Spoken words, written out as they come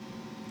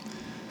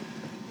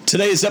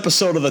Today's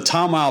episode of the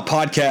Tom Mile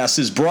Podcast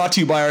is brought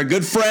to you by our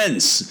good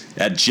friends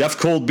at Jeff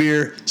Cold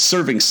Beer,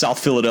 serving South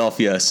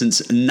Philadelphia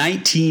since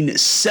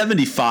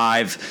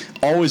 1975,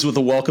 always with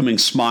a welcoming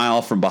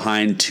smile from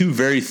behind two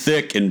very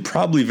thick and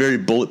probably very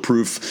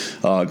bulletproof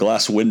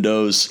glass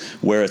windows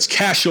where it's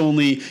cash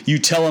only. You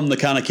tell him the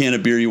kind of can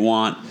of beer you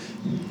want.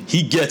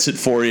 He gets it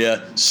for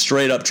you.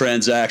 Straight up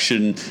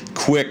transaction,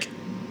 quick,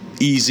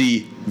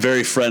 easy,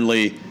 very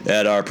friendly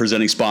at our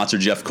presenting sponsor,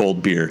 Jeff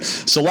Cold Beer.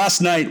 So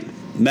last night,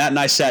 Matt and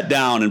I sat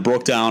down and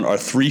broke down our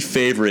three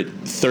favorite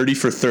 30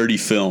 for 30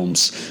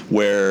 films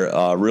where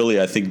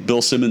really I think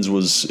Bill Simmons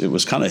it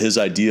was kind of his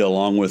idea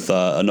along with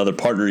another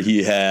partner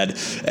he had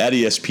at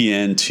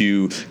ESPN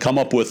to come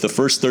up with the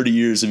first 30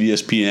 years of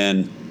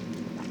ESPN,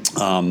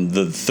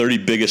 the 30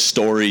 biggest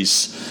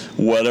stories,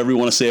 whatever you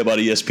want to say about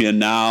ESPN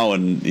now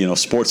and, you know,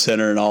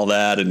 SportsCenter and all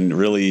that. And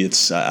really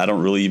I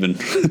don't really even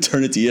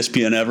turn it to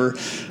ESPN ever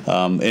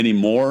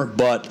anymore.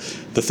 But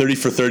the 30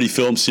 for 30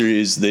 film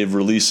series, they've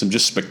released some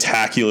just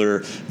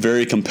spectacular,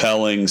 very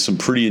compelling, some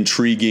pretty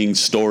intriguing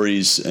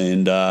stories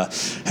and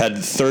had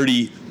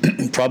 30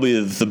 probably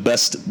the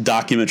best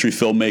documentary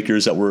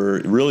filmmakers that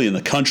were really in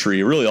the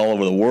country, really all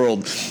over the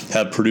world,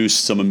 have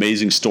produced some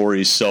amazing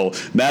stories. So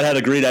Matt had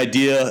a great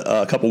idea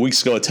a couple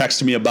weeks ago,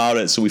 texted me about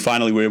it, so we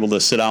finally were able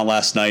to sit down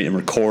last night and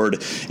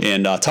record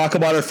and talk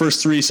about our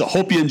first three, so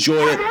hope you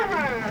enjoy it.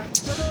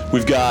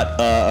 We've got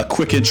a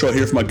quick intro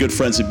here from my good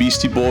friends at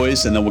Beastie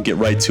Boys, and then we'll get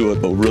right to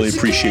it. But we really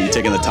appreciate you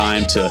taking the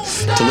time to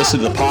listen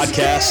to the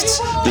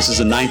podcasts. This is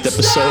the 9th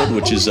episode,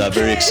 which is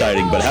very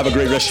exciting. But have a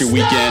great rest of your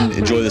weekend.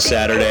 Enjoy the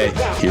Saturday.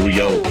 Here we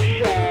go.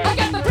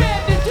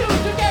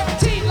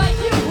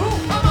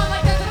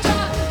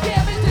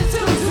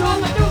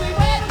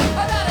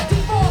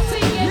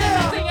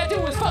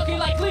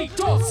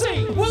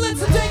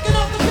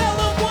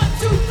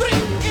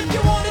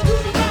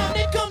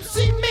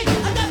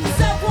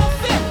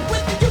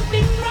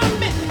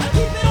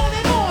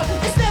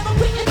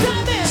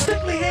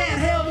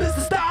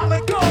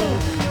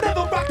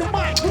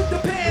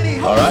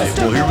 All right,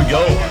 well, here we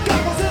go.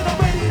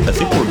 I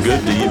think we're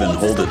good to even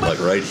hold it like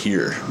right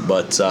here.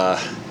 But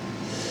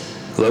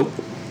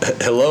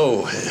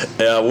hello.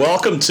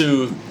 Welcome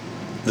to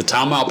the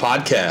Tom Mile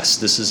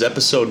Podcast. This is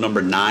episode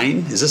number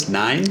 9. Is this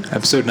 9?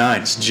 Episode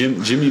 9. It's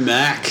Jimmy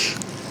Mack.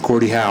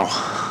 Gordie Howe.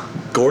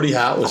 Gordie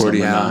Howe was Gordie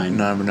number Howe, 9.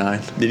 Number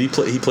 9. Did he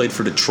play? He played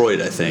for Detroit,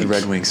 I think. The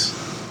Red Wings.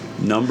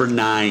 Number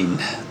 9.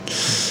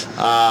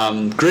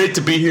 Great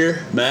to be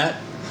here, Matt.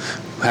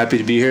 Happy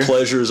to be here.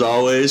 Pleasure as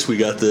always. We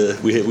got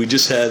we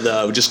just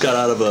got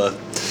out of a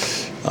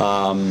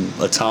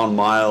Town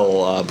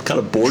Mile kind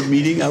of board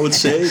meeting, I would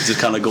say, to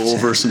kind of go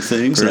over some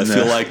things. And I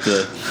feel like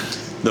the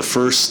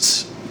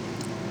first,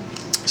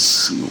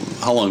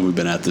 how long have we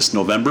been at this?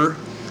 November.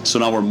 So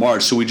now we're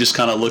March. So we just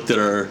kind of looked at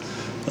our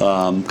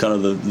kind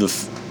of the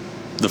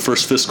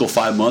first fiscal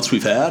 5 months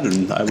we've had,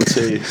 and I would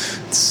say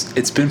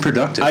it's been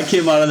productive. I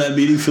came out of that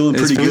meeting feeling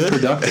pretty good.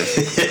 It's been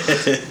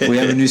productive. We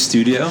have a new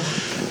studio.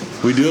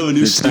 We do have a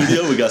new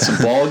studio. We got some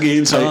ball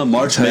games on.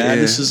 March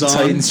Madness is on.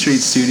 Titan Street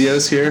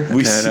Studios here.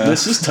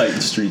 This is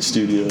Titan Street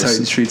Studios.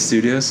 Titan Street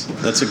Studios.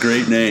 That's a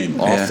great name.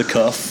 Off the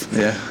cuff.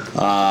 Yeah.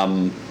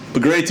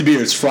 But great to be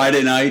here. It's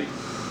Friday night.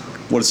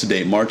 What is the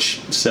date? March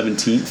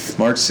 17th?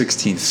 March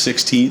 16th.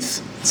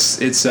 16th.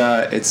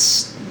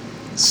 It's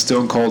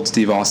Stone Cold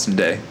Steve Austin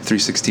Day,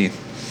 3/16.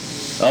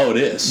 Oh, it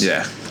is?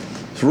 Yeah.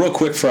 So real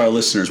quick for our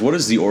listeners, what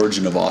is the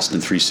origin of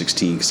Austin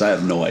 3:16? Because I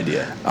have no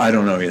idea. I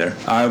don't know either.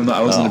 I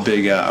wasn't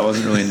I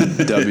wasn't really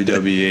into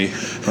WWE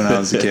when I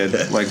was a kid,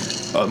 like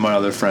my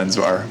other friends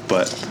are.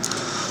 But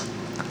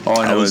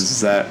all I know is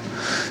that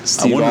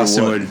Steve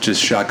Austin would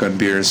just shotgun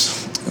beers,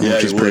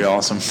 which is pretty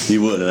awesome. He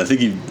would, and I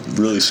think he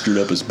really screwed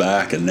up his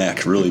back and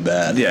neck really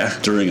bad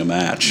during a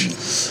match.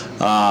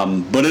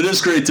 But it is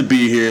great to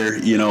be here.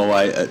 You know,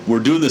 we're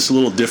doing this a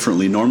little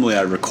differently. Normally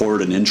I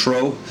record an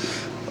intro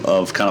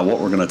of kind of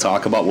what we're going to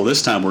talk about. Well,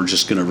 this time we're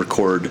just going to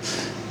record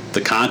the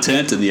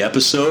content in the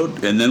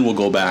episode, and then we'll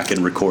go back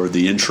and record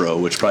the intro,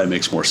 which probably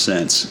makes more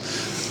sense.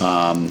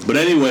 But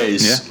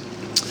anyways,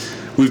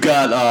 we've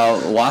got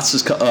lots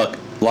of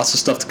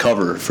stuff to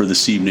cover for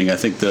this evening. I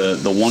think the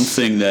one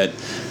thing that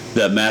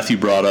Matthew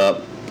brought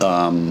up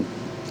a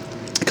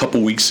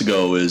couple weeks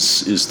ago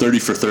is 30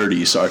 for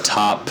 30. So our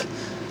top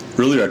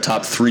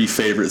 3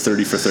 favorite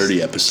 30 for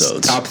 30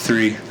 episodes. Top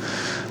 3.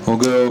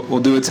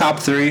 We'll do a top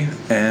 3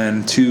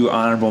 and 2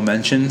 honorable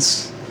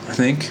mentions, I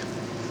think.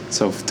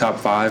 So top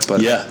 5,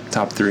 but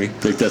top 3. I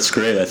think that's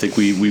great. I think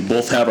we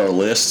both have our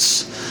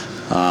lists.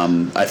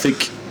 I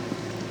think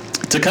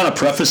to kind of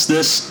preface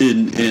this,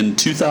 in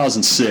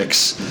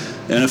 2006,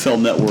 NFL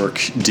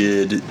Network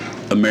did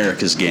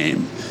America's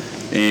Game.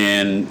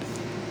 And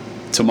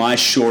to my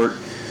short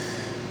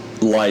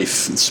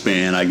life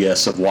span, I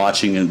guess, of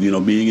watching and, you know,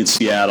 being in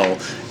Seattle,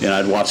 and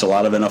I'd watch a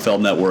lot of NFL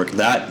Network.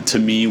 That to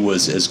me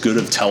was as good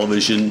of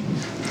television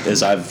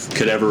as I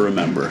could ever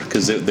remember,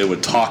 because they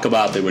would talk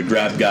about, they would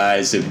grab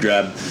guys, they would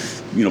grab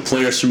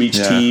players from each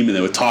team, and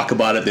they would talk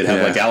about it. They'd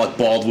have like Alec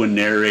Baldwin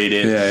narrate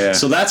it. Yeah.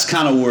 So that's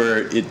kind of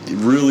where it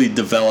really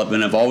developed.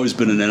 And I've always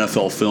been in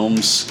NFL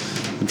films.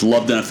 I've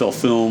loved NFL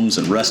films,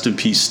 and rest in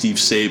peace, Steve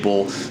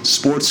Sable.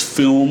 Sports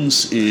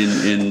films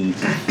in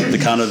the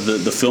kind of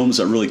the films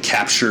that really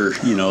capture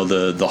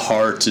the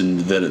heart and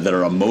that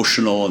are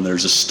emotional, and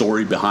there's a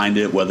story behind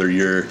it, whether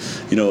you're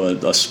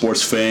a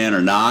sports fan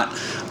or not.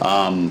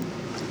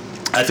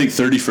 I think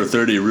 30 for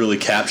 30 really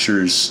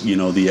captures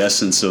the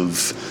essence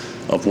of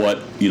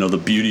what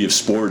the beauty of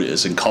sport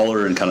is, and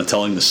color, and kind of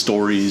telling the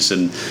stories.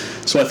 And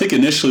so I think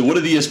initially, what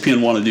did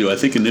ESPN want to do? I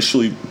think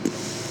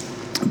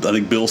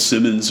Bill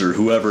Simmons or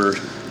whoever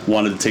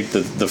wanted to take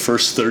the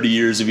first 30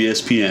 years of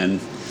ESPN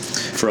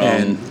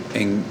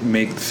and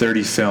make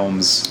 30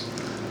 films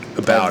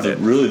about it.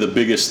 Really the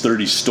biggest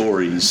 30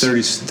 stories.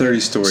 30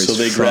 stories. So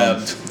they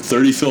grabbed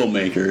 30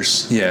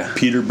 filmmakers. Yeah.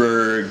 Peter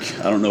Berg.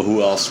 I don't know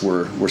who else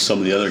were some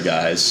of the other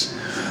guys.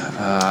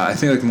 I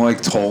think like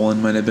Mike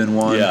Tollin might have been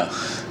one. Yeah.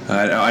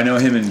 I know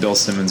him and Bill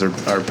Simmons are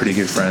pretty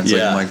good friends.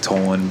 Yeah. Like Mike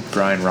Tollin,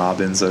 Brian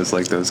Robbins, those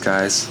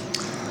guys.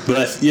 But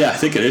I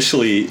think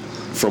initially,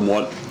 from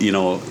what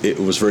it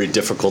was very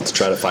difficult to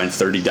try to find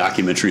 30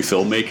 documentary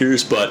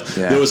filmmakers, but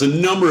there was a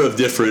number of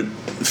different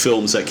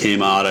films that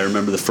came out. I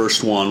remember the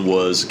first one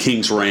was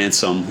King's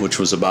Ransom, which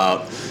was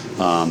about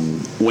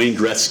Wayne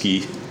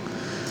Gretzky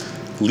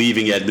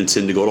leaving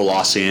Edmonton to go to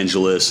Los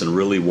Angeles, and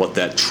really what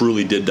that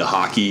truly did to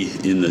hockey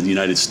in the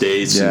United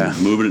States, and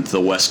moving it to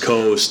the West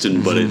Coast,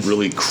 and but it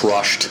really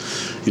crushed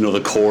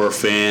the core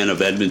fan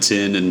of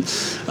Edmonton. And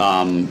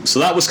so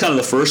that was kind of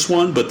the first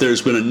one, but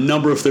there's been a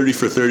number of 30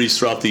 for 30s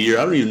throughout the year.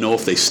 I don't even know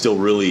if they still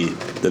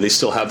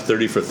have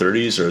 30 for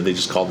 30s, or are they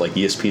just called like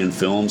ESPN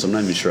Films? I'm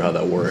not even sure how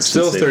that works.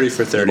 Still 30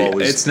 for 30.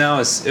 It's now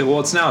a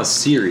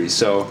series,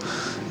 so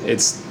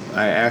it's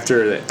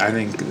after I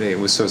think it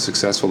was so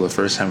successful the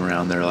first time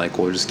around, they're like,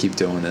 we'll just keep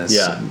doing this.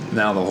 Yeah.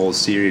 Now the whole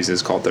series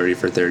is called 30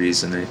 for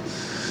 30s, and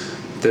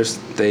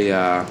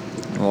the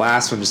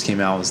last one just came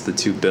out was the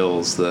two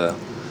Bills, the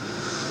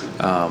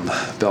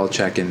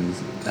Belichick and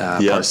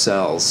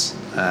Parcells.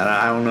 And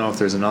I don't know if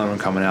there's another one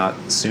coming out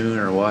soon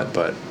or what,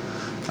 but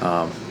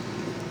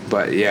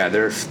yeah,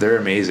 they're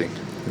amazing.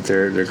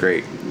 They're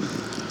great.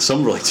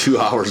 Some were like 2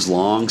 hours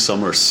long.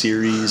 Some are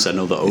series. I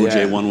know the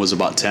OJ one was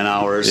about 10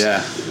 hours.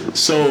 Yeah.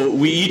 So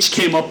we each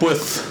came up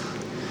with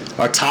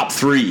our top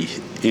 3,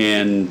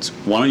 and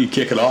why don't you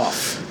kick it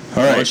off?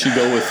 All right. Why don't you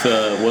go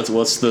with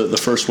what's the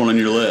first one on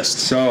your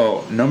list?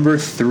 So number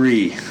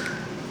 3.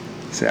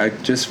 See, I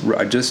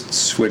just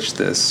switched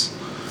this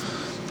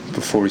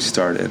before we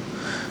started.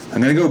 I'm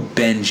gonna go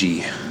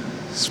Benji.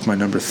 It's my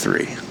number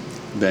 3.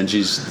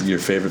 Benji's your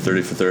favorite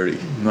 30 for 30.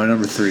 My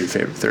number 3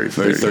 favorite 30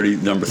 for 30.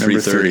 Number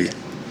 330.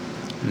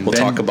 We'll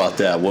talk about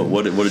that.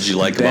 What did you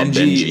like about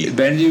Benji?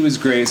 Benji was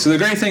great. So the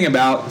great thing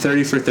about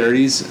 30 for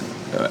 30s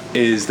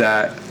is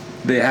that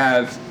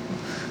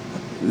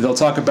they'll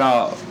talk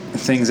about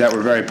things that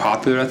were very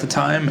popular at the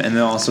time, and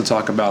they'll also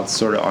talk about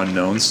sort of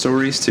unknown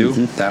stories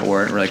too that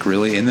weren't like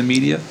really in the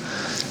media.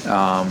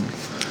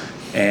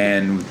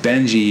 And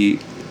Benji,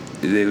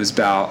 it was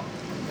about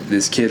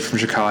this kid from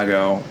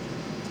Chicago,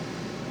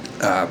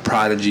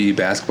 prodigy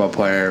basketball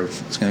player,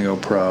 was going to go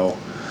pro,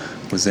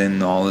 was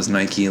in all his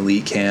Nike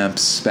elite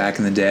camps back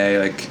in the day,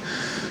 like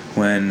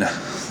when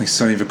like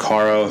Sonny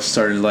Vaccaro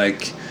started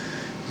like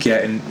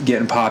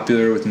getting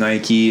popular with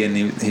Nike, and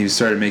he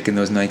started making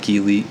those Nike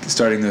elite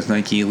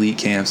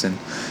camps, and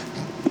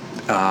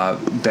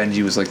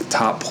Benji was like the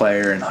top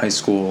player in high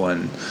school,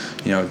 and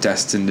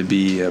destined to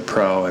be a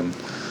pro, and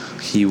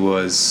he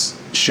was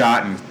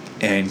shot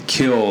and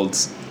killed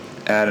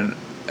in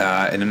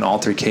an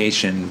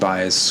altercation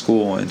by his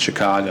school in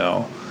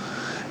Chicago,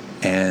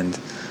 and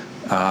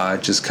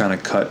just kind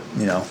of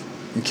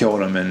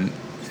killed him, and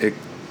it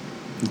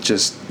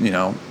just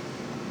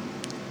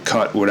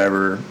cut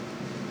whatever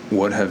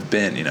would have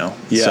been, Yeah,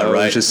 so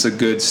right. It's just a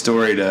good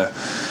story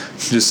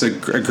just a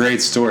great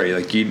story.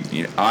 Like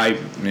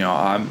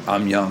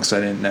I'm young,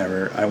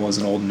 so I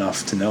wasn't old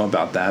enough to know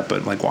about that,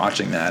 but like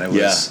watching that, it was.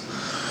 Yeah.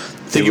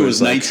 I think it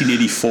was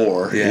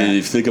 1984, yeah. And if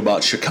you think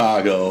about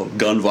Chicago,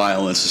 gun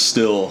violence is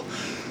still,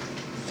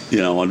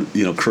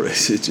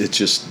 it's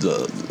just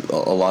a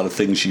lot of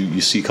things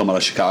you see come out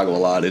of Chicago a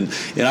lot, and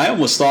I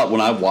almost thought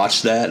when I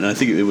watched that, and I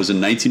think it was in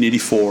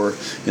 1984,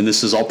 and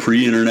this is all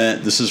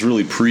pre-internet, this is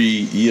really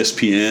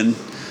pre-ESPN,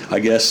 I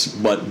guess,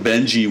 but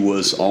Benji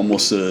was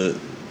almost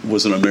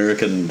was an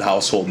American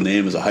household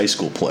name as a high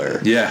school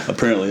player, yeah,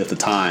 apparently at the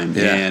time,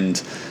 yeah.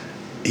 And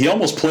he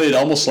almost played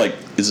like,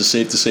 is it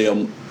safe to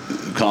say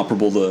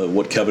comparable to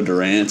what Kevin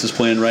Durant is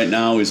playing right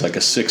now? He's like a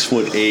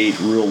 6'8",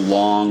 real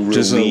long, real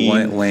just lean,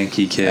 a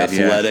lanky kid,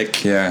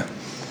 athletic. Yeah.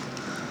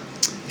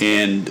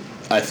 And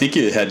I think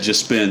it had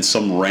just been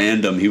some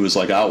random. He was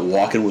like out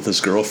walking with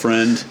his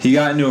girlfriend. He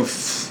got into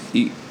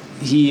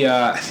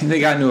I think he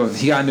got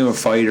into a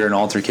fight or an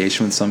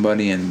altercation with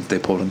somebody, and they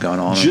pulled a gun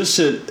on him. Just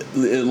it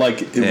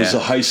was a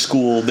high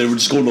school. They were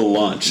just going to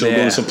lunch. So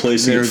going to some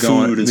place to get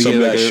food, and some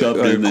guy shoved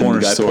him, and the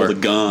guy pulled a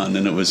gun,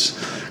 and it was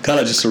kind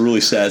of just a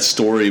really sad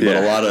story, but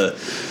a lot of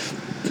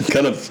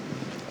kind of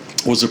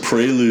was a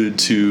prelude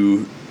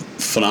to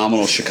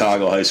phenomenal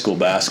Chicago high school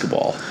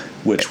basketball,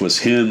 which was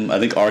him. I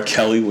think R.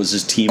 Kelly was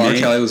his teammate. R.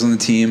 Kelly was on the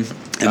team.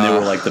 And they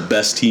were like the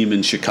best team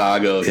in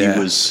Chicago. Yeah. He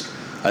was,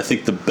 I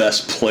think, the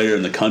best player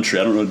in the country.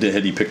 I don't know,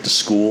 had he picked a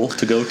school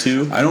to go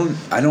to? I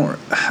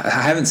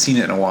haven't seen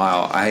it in a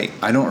while. I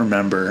don't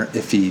remember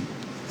if he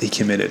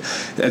committed.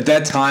 At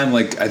that time,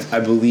 like, I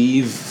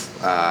believe,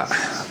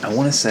 I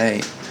want to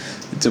say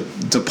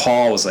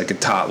DePaul was like a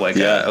top, like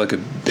a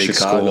big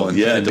Chicago. school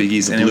in Big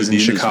East. And it was in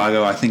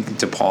Chicago. I think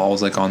DePaul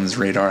was like on his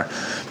radar.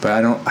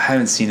 But I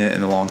haven't seen it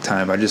in a long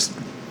time. I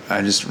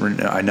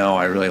know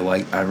I really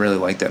like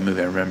that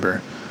movie. I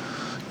remember,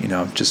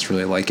 just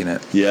really liking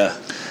it. Yeah.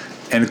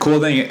 And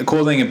the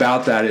cool thing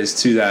about that is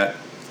too that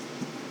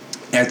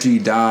after he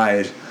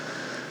died,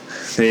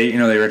 they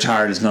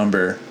retired his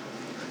number,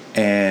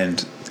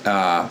 and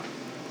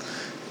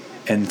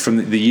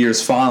from the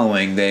years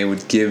following, they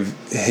would give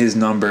his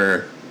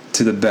number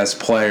to the best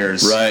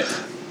players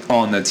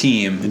on the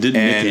team. And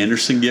didn't Nick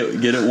Anderson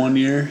get it one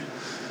year?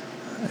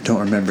 I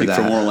don't remember that.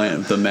 From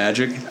Orlando, the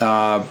Magic.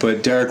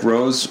 But Derrick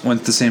Rose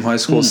went to the same high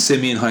school,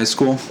 Simeon High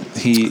School.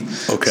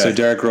 So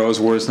Derrick Rose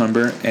wore his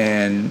number,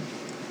 and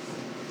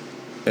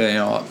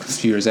a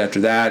few years after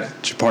that,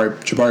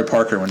 Jabari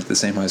Parker went to the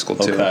same high school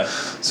too. Okay.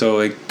 So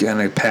it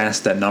kind of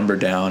passed that number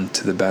down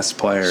to the best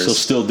players. So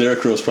still,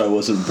 Derrick Rose probably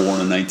wasn't born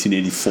in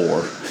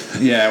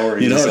 1984. Yeah, or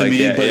you know what I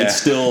mean. But it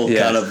still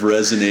kind of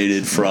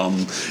resonated from.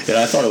 And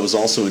I thought it was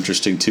also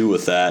interesting too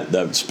with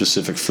that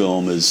specific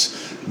film is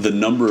the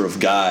number of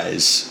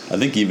guys. I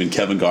think even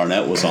Kevin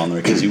Garnett was on there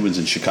because he was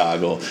in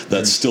Chicago.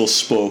 That still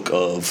spoke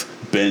of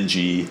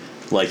Benji.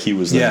 Like he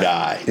was the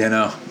guy. You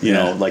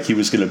know, like he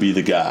was going to be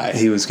the guy.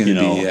 He was going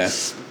to be, yeah.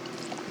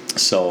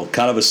 So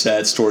kind of a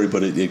sad story,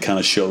 but it kind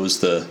of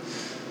shows the,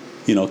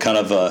 kind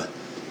of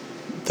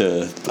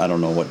I don't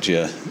know what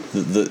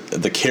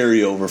the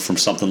carryover from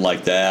something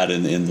like that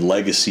and the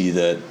legacy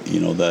that,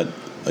 that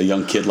a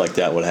young kid like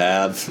that would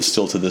have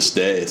still to this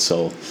day.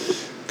 So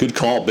good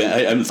call, Ben.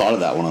 I haven't thought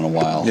of that one in a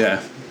while.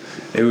 Yeah,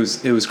 it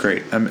was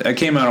great. It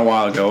came out a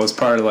while ago. It was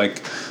part of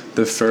like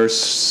the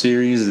first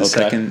series, the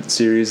second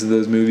series of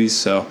those movies,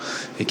 so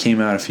it came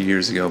out a few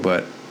years ago,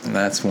 but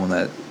that's one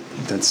that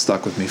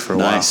stuck with me for a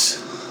while.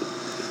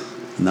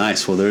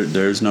 Nice. Well,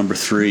 there's number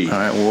 3. All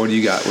right. Well, what do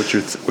you got? What's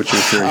your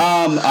 3?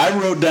 I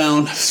wrote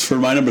down for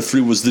my number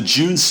 3 was the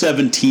June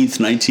 17th,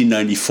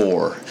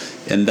 1994,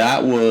 and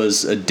that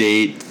was a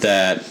date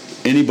that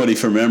anybody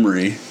from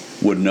Emory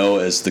would know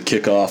as the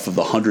kickoff of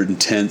the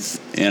 110th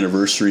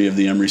anniversary of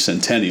the Emory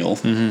Centennial.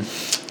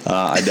 Mm-hmm.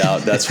 I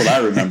doubt that's what I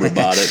remember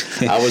about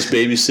it. I was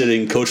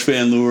babysitting Coach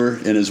Van Leeuwer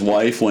and his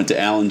wife went to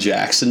Alan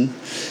Jackson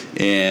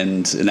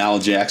and an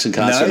Alan Jackson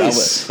concert.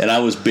 Nice. I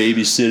was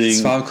babysitting.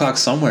 It's 5 o'clock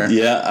somewhere.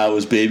 Yeah, I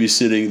was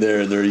babysitting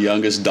their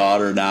youngest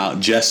daughter now,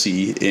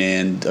 Jessie,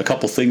 and a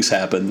couple things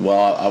happened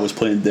while I was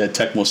playing the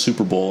Tecmo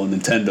Super Bowl and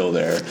Nintendo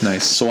there.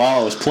 Nice. So while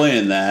I was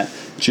playing that,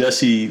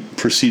 Jessie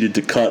proceeded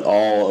to cut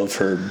all of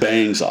her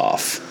bangs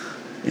off.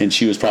 And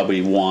she was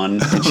probably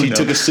 1. And she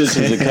took a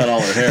scissors and cut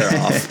all her hair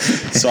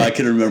off. So I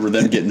can remember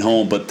them getting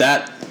home. But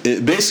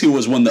it basically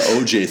was when the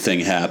OJ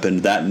thing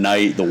happened that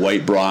night, the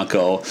white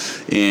Bronco.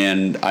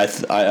 And I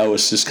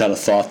always just kind of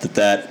thought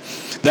that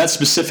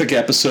specific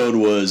episode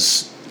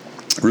was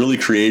really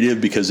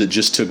creative because it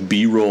just took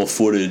B-roll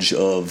footage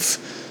of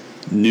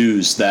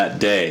news that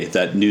day,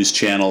 that news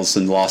channels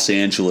in Los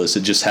Angeles.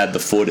 It just had the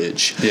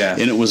footage. Yeah.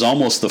 And it was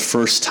almost the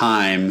first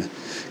time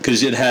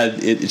because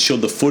it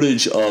showed the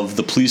footage of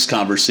the police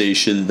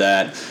conversation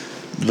that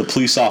the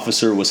police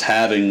officer was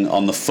having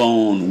on the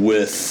phone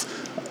with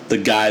the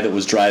guy that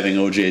was driving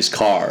OJ's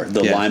car,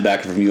 the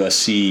linebacker from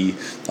USC,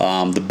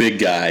 the big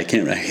guy. I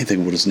can't think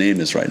of what his name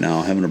is right now.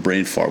 I'm having a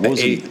brain fart. What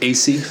was it?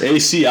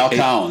 AC, Al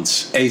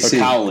Collins. AC. Or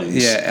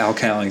Cowlings. Yeah, Al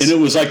Cowlings. And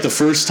it was like the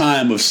first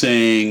time of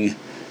saying,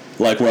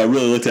 like where I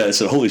really looked at it and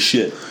said, holy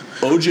shit,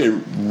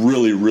 OJ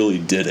really, really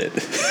did it.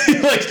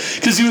 Like,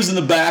 because he was in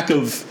the back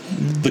of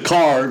the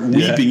car weeping.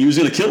 Yeah. He was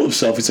going to kill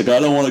himself. He's like, I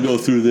don't want to go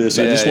through this.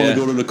 I just want to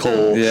go to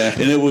Nicole. Yeah.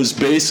 And it was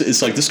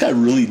it's like, this guy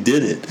really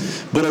did it.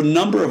 But a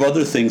number of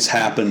other things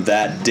happened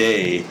that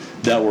day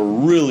that were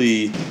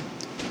really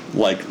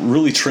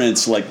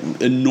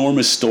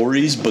enormous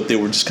stories, but they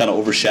were just kind of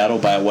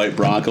overshadowed by a white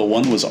Bronco.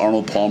 One was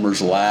Arnold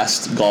Palmer's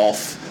last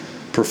golf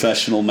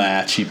professional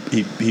match.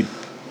 He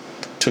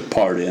took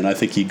part in. I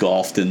think he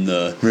golfed in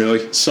it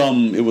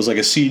was like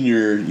a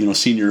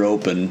senior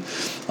open.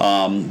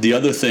 The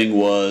other thing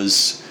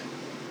was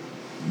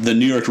the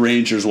New York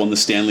Rangers won the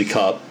Stanley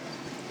Cup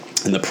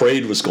and the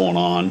parade was going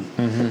on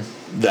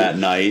that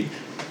night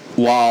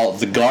while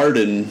the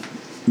Garden,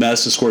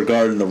 Madison Square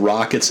Garden, the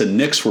Rockets and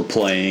Knicks were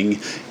playing,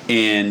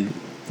 and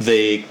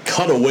they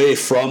cut away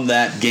from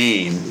that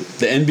game,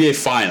 the NBA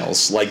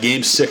Finals, like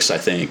Game 6, I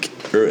think,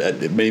 or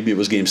maybe it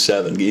was Game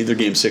 7, either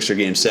Game 6 or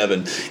Game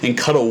 7, and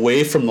cut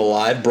away from the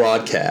live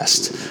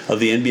broadcast of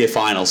the NBA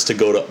Finals to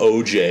go to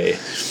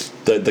OJ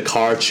the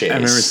car chase. I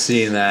remember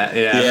seeing that.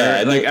 Yeah,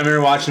 I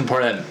remember watching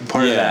part of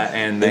that,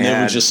 and they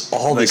were just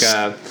all like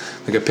this,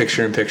 like a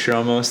picture-in-picture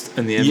almost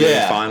in the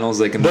NBA Finals,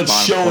 like in the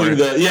bottom showing corner.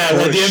 the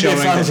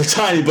NBA Finals are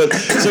tiny, but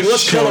it's like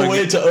let's cut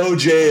away to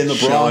OJ and the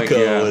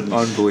Bronco. And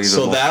unbelievable.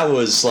 So that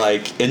was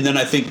like, and then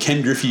I think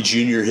Ken Griffey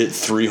Jr. hit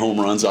 3 home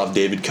runs off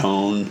David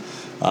Cone.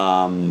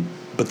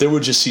 But there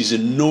were just these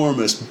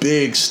enormous,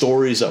 big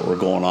stories that were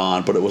going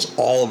on, but it was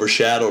all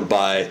overshadowed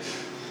by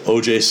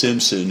O.J.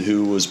 Simpson,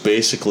 who was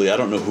basically, I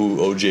don't know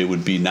who O.J.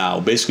 would be now,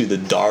 basically the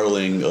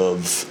darling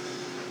of,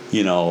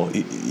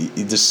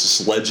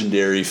 this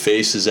legendary,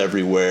 faces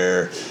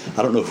everywhere.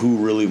 I don't know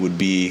who really would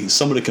be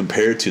somebody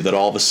compared to that.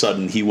 All of a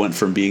sudden, he went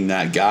from being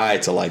that guy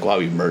to like, wow,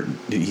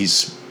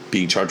 he's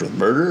being charged with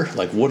murder.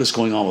 Like, what is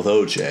going on with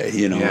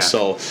OJ?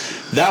 So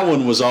that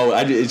one was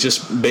it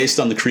just based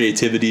on the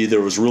creativity.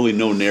 There was really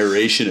no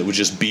narration. It was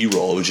just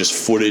B-roll. It was just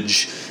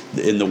footage.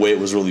 In the way it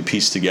was really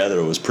pieced together,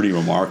 it was pretty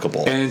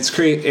remarkable. And it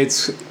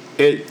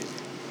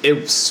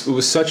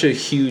was such a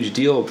huge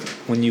deal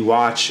when you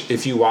watch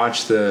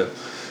the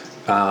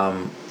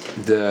other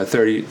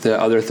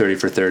 30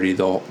 for 30,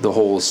 the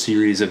whole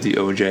series of the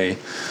OJ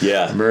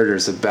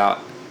murders about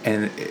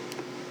and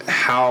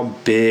how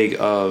big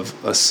of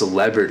a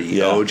celebrity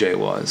OJ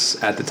was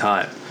at the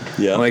time.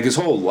 Yeah, like his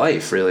whole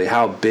life, really,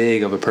 how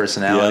big of a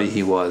personality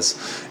he was,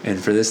 and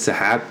for this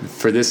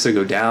to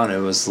go down, it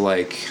was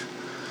like.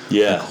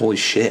 Yeah. Like, holy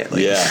shit.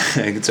 Like,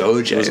 it's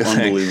OJ. It was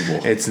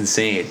unbelievable. It's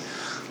insane.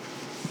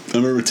 I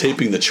remember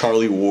taping the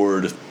Charlie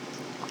Ward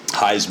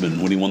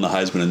Heisman when he won the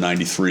Heisman in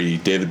 '93.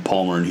 David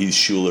Palmer and Heath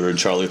Schuler and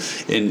Charlie,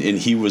 and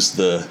he was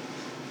the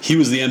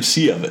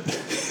MC of it.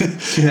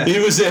 He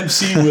was the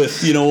MC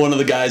with one of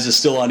the guys that's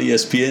still on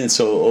ESPN.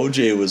 So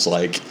OJ was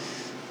like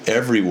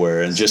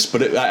everywhere, and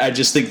I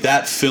just think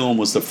that film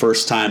was the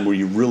first time where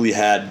you really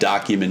had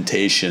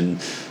documentation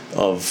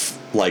of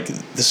like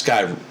this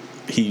guy.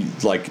 He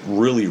like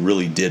really,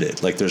 really did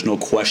it. Like there's no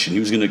question. He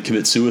was going to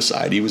commit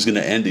suicide. He was going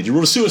to end it. He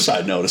wrote a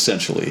suicide note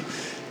essentially,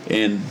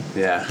 and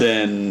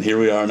then here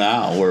we are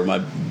now, where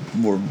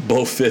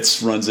Bo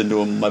Fitz runs into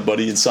him. My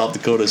buddy in South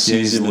Dakota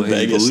sees him in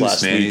Vegas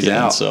last weekend. He's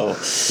out. So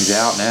he's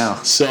out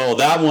now. So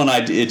that one,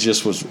 it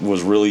just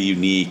was really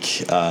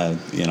unique. I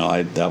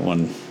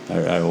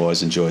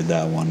always enjoyed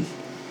that one.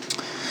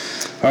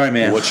 All right,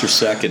 man. What's your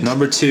second?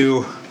 Number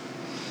 2.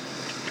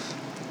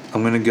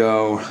 I'm gonna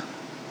go.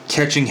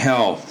 Catching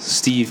Hell,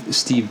 Steve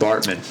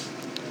Bartman.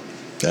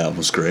 That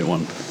was a great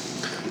one.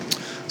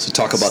 So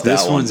talk about that one.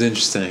 This one's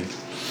interesting.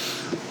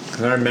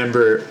 I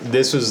remember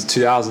this was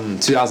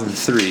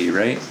 2003,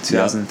 right?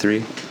 2003.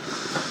 Yep.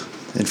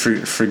 And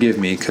forgive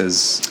me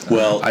because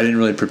I didn't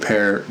really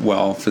prepare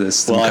well for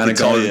this. Well, I'm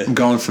kind of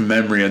going from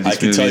memory on these movies.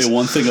 I can tell you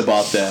one thing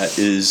about that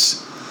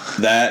is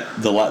that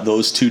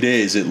those 2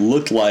 days, it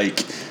looked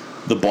like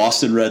the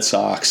Boston Red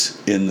Sox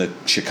and the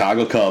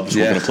Chicago Cubs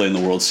were going to play in the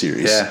World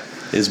Series. Yeah.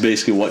 Is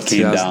basically what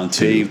came down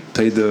to. They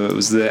played it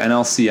was the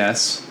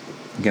NLCS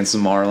against the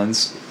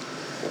Marlins.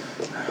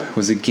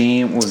 Was it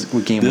game?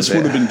 What game was it? This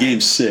would have been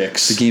Game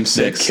 6. The Game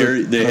 6.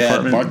 They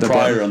had Mark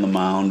Pryor on the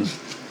mound,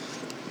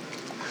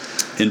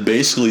 and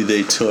basically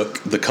the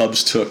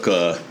Cubs took.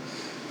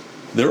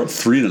 They were up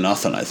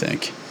 3-0, I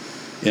think,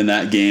 in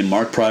that game.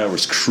 Mark Pryor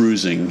was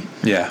cruising.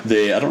 Yeah.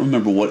 I don't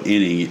remember what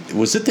inning.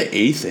 Was it the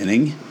 8th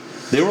inning?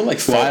 They were like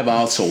 5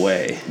 outs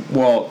away.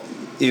 Well.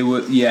 It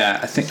was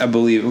I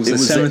believe it was the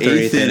 7th or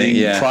 8th inning.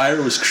 Yeah.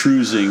 Pryor was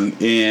cruising,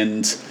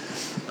 and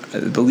I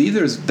believe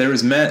there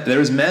was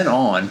men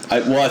on.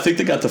 I think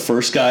they got the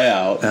first guy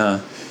out,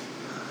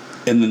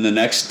 and then the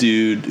next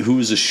dude, who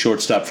was a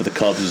shortstop for the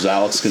Cubs, was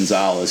Alex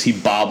Gonzalez. He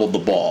bobbled the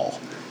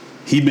ball.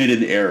 He made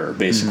an error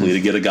basically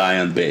to get a guy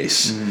on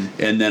base,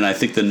 and then I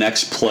think the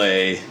next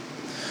play.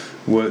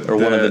 One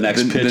of the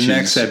next pitches. The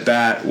next at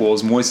bat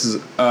was Moises.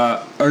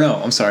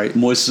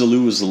 Moises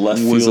Alou was the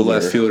left fielder. Was the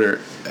left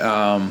fielder.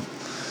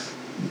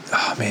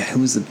 Oh man, who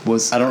was?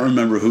 I don't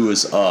remember who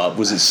was.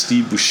 Was it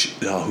Steve Bush?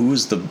 Who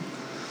was the?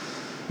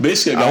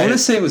 Basically, I want to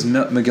say it was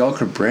Miguel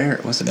Cabrera.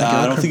 Was it? Miguel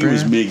I don't think it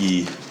was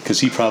Miggy because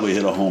he probably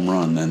hit a home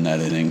run in that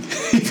inning.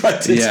 He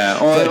probably did,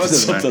 that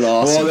was something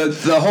awesome. Well,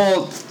 the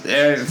whole.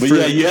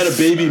 You had a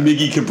baby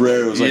Miggy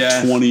Cabrera. It was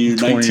like 20 or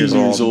 19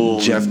 years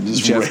old.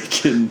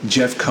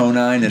 Jeff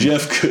Conine and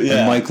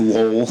Mike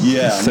Lowell.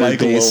 Yeah,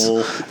 Mike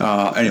Lowell.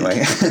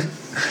 Anyway.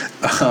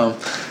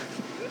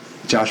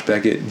 Josh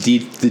Beckett,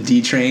 the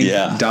D Train,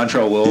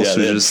 Dontrell Willis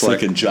was just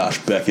like Josh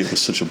Beckett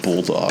was such a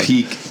bulldog.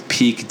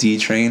 Peak D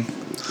Train.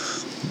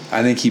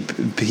 I think he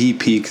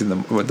peaked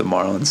with the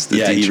Marlins.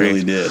 He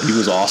really did. He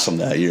was awesome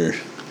that year.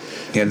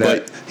 He had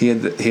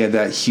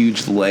that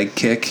huge leg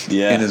kick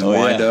in his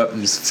windup. And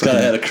just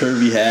had a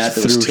curvy hat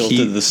that was tilted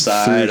to the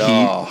side.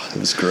 It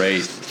was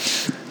great.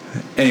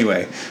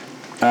 Anyway,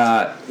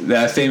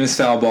 that famous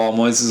foul ball,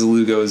 Moises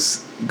Alou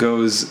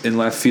goes in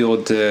left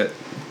field to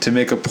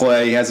make a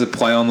play. He has a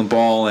play on the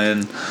ball,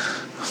 and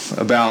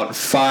about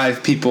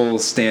 5 people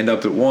stand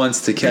up at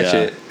once to catch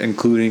it,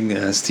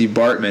 including Steve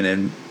Bartman.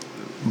 And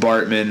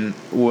Bartman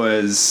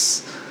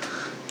was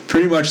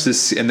pretty much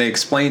this, and they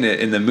explain it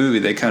in the movie.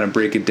 They kind of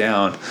break it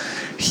down.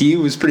 he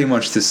was pretty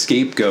much the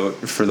scapegoat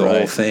for the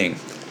whole thing.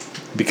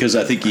 Because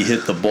I think he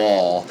hit the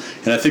ball.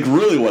 And I think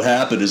really what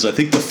happened is I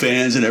think the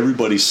fans and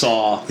everybody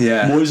saw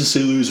Moises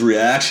Alou's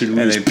reaction.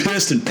 He was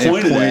pissed and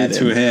pointed at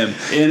him.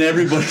 And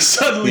everybody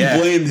suddenly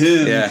blamed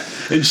him. Yeah.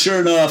 And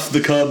sure enough,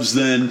 the Cubs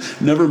then,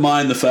 never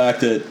mind the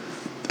fact that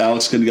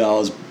Alex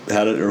Gonzalez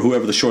had it, or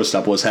whoever the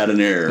shortstop was, had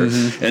an error.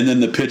 Mm-hmm. And then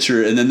the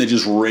pitcher, and then they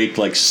just raked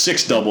like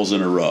 6 doubles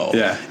in a row.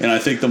 Yeah. And I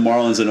think the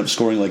Marlins ended up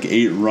scoring like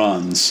 8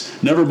 runs.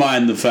 Never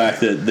mind the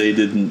fact that they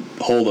didn't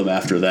hold them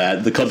after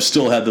that. The Cubs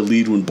still had the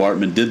lead when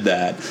Bartman did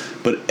that.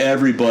 But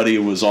everybody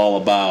was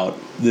all about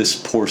this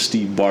poor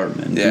Steve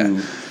Bartman.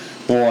 Yeah.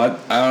 Well,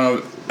 I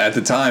don't know. At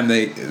the time,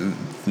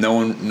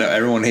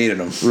 everyone hated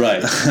him.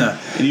 Right.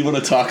 And you want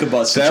to talk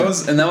about that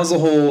was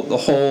the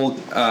whole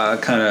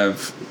kind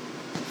of.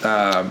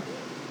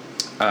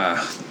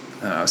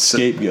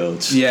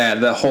 Scapegoats. Yeah,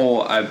 the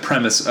whole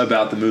premise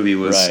about the movie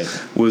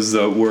was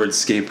the word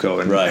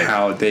scapegoat and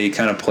how they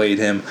kind of played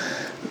him.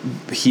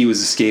 He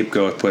was a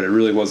scapegoat, but it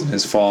really wasn't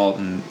his fault.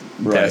 And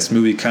this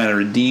movie kind of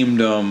redeemed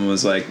him.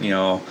 Was like,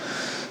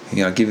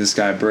 give this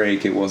guy a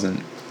break. It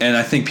wasn't, and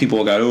I think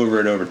people got over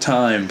it over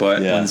time.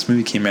 But when this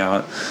movie came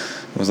out,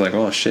 it was like,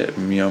 oh shit,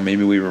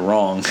 maybe we were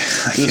wrong.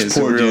 This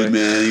poor dude,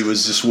 man. He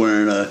was just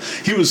wearing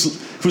he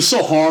was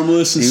so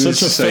harmless and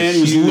such a fan.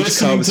 He was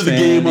listening Cubs to the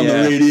game on the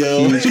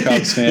radio. Huge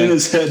Cubs fan. In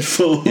his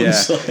headphones.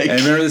 Yeah. And I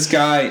remember this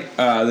guy,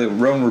 the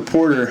Roman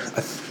reporter,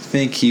 I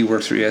think he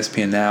works for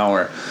ESPN now,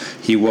 or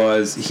he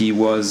was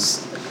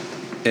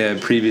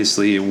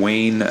previously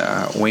Wayne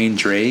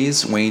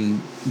Drehs.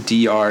 Wayne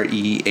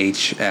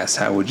Drehs.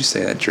 How would you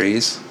say that?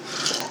 Drehs?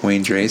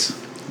 Wayne Drehs?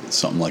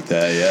 Something like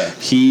that, yeah.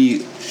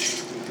 He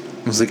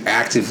was like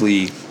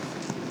actively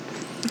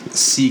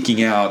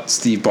seeking out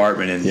Steve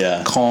Bartman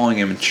and calling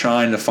him and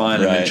trying to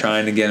find him and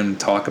trying to get him to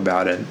talk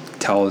about it and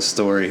tell his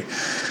story.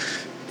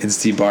 And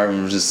Steve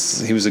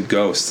Bartman he was a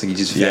ghost. He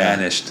just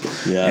vanished.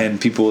 Yeah.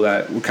 And people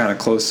that were kind of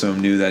close to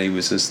him knew that he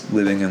was just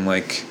living in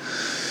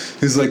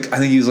I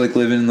think he was like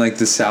living in like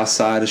the south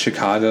side of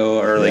Chicago,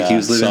 or like he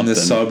was living in the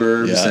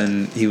suburbs,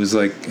 and he was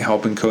like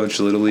helping coach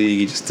Little League.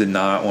 He just did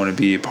not want to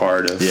be a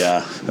part of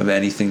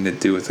anything to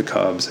do with the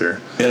Cubs. And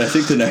I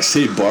think the next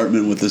day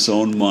Bartman, with his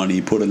own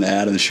money, put an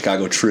ad in the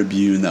Chicago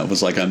Tribune that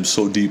was like, "I'm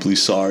so deeply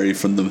sorry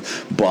from the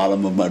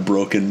bottom of my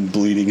broken,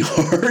 bleeding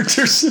heart."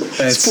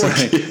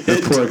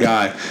 The poor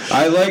guy.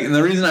 And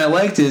the reason I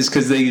liked it is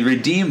because they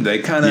redeemed. They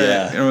kind of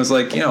it was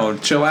like,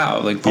 chill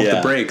out, like pump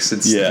the brakes.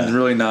 It's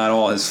really not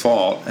all his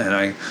fault. And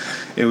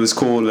it was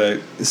cool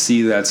to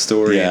see that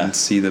story and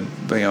see the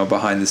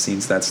behind the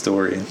scenes of that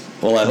story.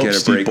 Well, I hope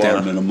Steve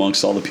Bartman,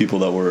 amongst all the people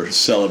that were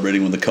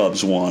celebrating when the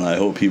Cubs won, I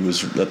hope he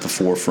was at the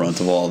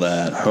forefront of all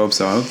that. I hope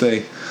so. I hope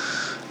they.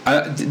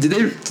 Did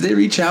they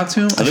reach out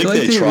to him? I think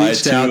they tried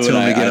reached out to him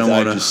again.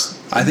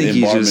 I think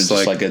he's just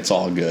like it's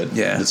all good.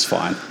 Yeah, it's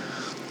fine.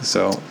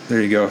 So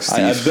there you go, Steve.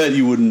 I bet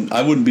you wouldn't.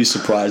 I wouldn't be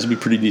surprised. It'd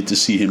be pretty neat to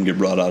see him get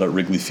brought out at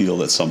Wrigley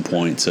Field at some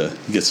point to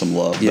get some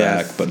love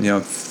back. But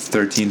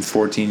 13,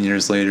 14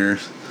 years later,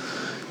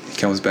 he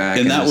comes back.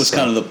 And that was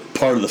kind of the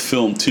part of the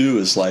film too.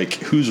 Is like,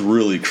 who's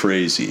really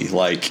crazy?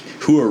 Like,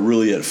 who are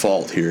really at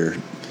fault here?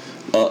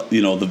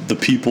 The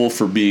people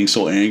for being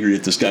so angry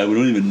at this guy we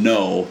don't even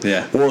know,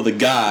 or the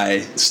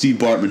guy, Steve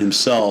Bartman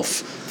himself,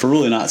 for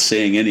really not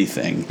saying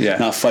anything,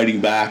 not fighting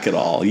back at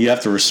all. You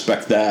have to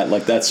respect that.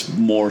 Like, that's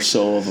more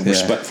so of a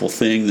respectful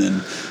thing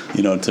than,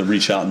 to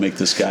reach out and make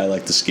this guy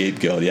like the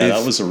scapegoat. Yeah,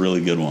 that was a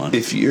really good one.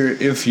 If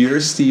you're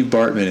Steve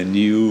Bartman and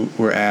you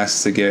were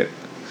asked to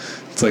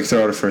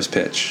throw out a first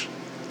pitch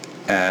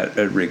at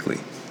Wrigley,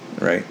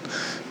 right?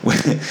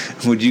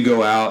 Would you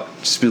go out,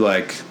 just be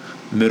like,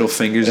 middle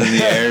fingers in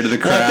the air to the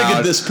crowd? Well, I think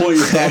at this point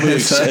you're probably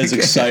as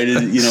excited.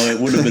 It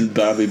would have been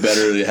probably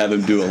better to have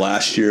him do it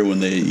last year when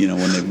they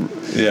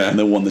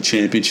won the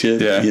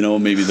championship. Yeah.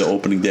 Maybe the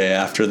opening day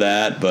after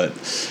that. But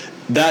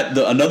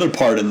another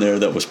part in there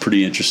that was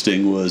pretty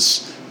interesting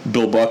was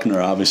Bill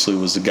Buckner. Obviously,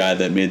 was the guy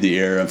that made the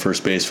error on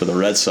first base for the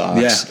Red Sox.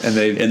 Yeah, and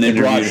they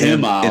brought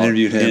him out,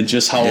 interviewed him, and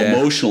just how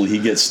emotional he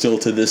gets still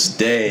to this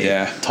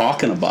day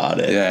talking about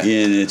it. Yeah.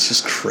 And it's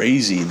just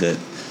crazy that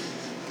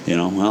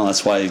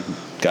that's why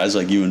guys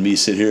like you and me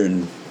sit here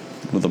and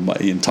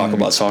talk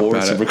about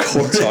sports and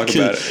record talk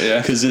about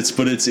it, because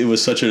it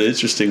was such an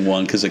interesting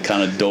one because it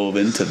kind of dove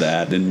into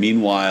that. And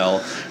meanwhile,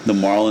 the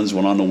Marlins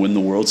went on to win the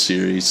World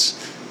Series.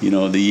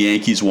 The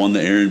Yankees won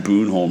the Aaron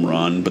Boone home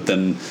run, but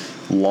then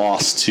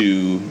lost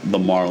to the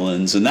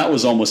Marlins, and that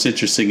was almost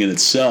interesting in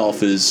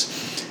itself. Is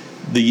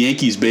the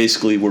Yankees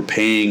basically were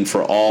paying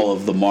for all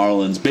of the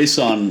Marlins based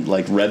on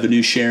like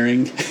revenue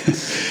sharing.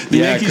 The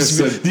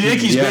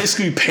Yankees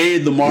basically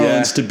paid the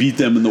Marlins to beat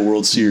them in the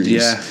World Series.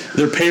 Yeah.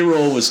 Their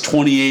payroll was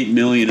 $28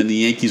 million, and the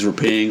Yankees were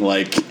paying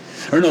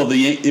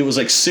it was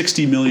like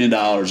 $60 million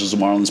was the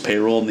Marlins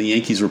payroll, and the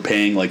Yankees were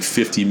paying like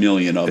 $50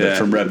 million of it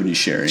from revenue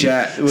sharing.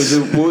 What was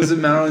the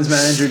Marlins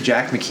manager?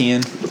 Jack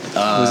McKeon?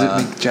 Was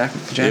it Jack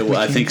McKeon?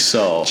 I think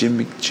so.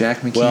 Jack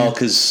McKeon. Well,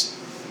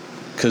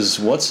 because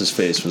what's his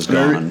face was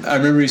gone. I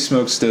remember he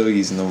smoked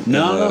stogies in the.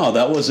 No,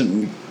 that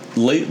wasn't.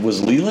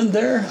 Was Leland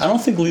there? I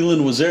don't think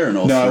Leland was there in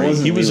 03. No, it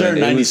wasn't. He was there in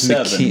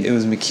 97. It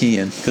was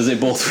McKeon. Because they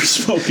both were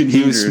smoking He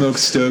heater. would smoke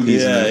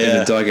stogies in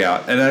the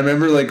dugout. And I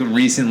remember, like,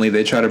 recently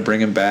they tried to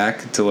bring him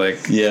back to,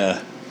 like...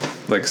 Yeah.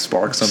 Like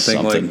spark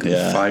something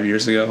 5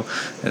 years ago,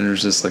 and it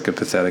was just like a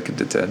pathetic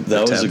attempt.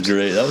 That was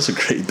a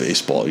great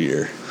baseball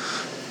year.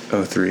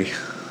 03.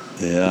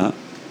 Yeah.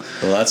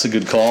 Well, that's a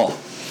good call.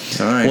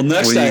 All right. Well,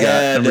 next I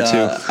had number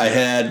 2. I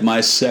had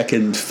my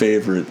second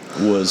favorite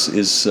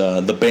is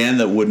the Band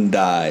That Wouldn't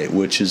Die,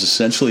 which is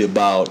essentially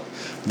about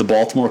the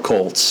Baltimore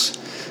Colts.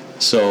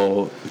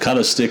 So kind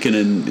of sticking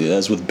in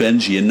as with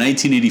Benji in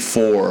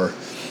 1984,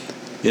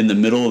 in the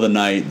middle of the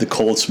night, the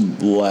Colts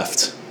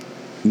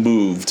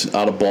moved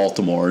out of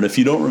Baltimore. And if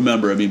you don't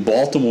remember, I mean,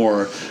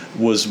 Baltimore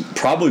was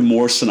probably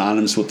more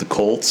synonymous with the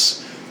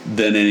Colts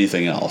than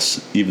anything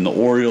else. Even the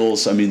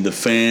Orioles, I mean, the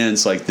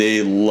fans, like,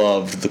 they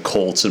loved the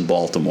Colts in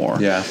Baltimore.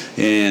 Yeah.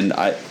 And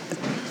oh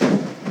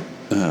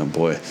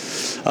boy,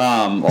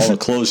 all the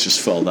clothes just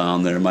fell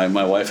down there. My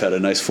wife had a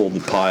nice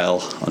folded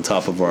pile on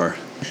top of our,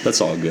 that's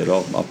all good.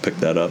 I'll pick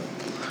that up.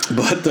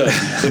 But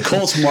the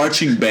Colts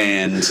marching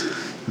band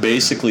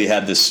basically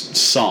had this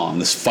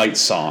fight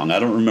song. I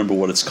don't remember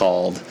what it's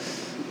called,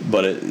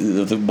 but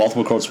the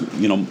Baltimore Colts,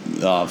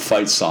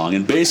 fight song.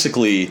 And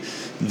basically,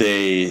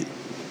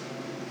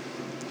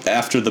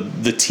 after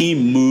the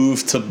team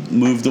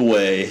moved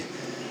away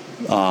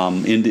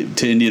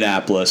to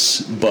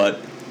Indianapolis, but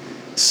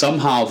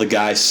somehow the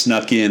guy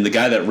snuck in. The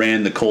guy that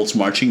ran the Colts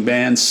marching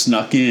band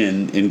snuck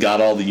in and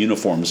got all the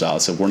uniforms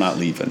out. Said, "We're not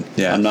leaving.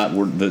 Yeah,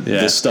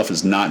 This stuff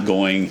is not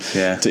going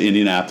to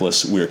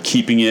Indianapolis. We're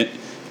keeping it."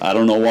 I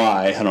don't know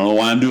why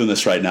I'm doing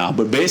this right now.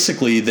 But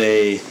basically,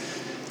 they,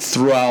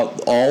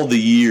 throughout all the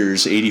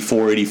years,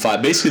 84,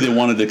 85, basically they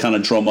wanted to kind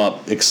of drum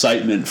up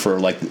excitement for,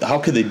 like, how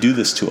could they do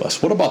this to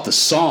us? What about the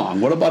song?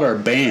 What about our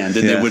band?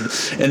 And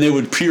they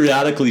would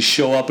periodically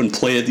show up and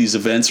play at these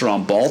events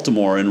around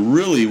Baltimore and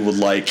really would,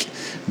 like,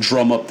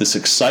 drum up this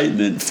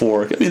excitement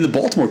for, I mean, the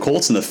Baltimore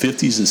Colts in the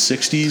 50s and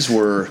 60s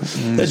were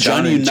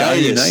Johnny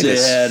Unitas. They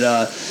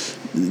had...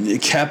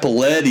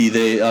 Capoletti,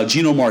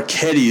 Gino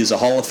Marchetti is a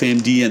Hall of Fame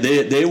DN.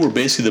 They were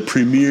basically the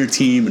premier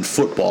team in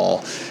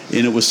football,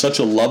 and it was such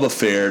a love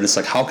affair. And it's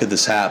like, how could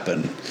this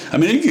happen? I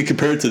mean, you could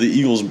compare it to the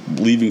Eagles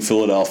leaving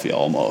Philadelphia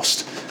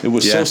almost. It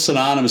was so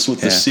synonymous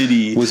with the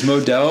city. Was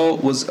Modell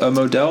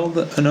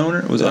an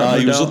owner?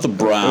 He was with the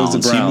Browns.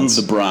 He moved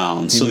the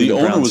Browns. So the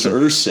owner was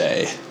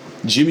Irsay.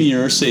 Jimmy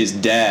Irsay's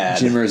dad.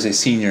 Jimmy Irsay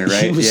Sr.,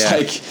 right?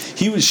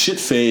 He was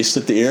shit-faced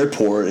at the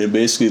airport and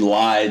basically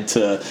lied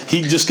to...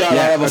 He just got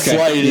out of a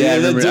flight.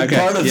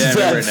 Part of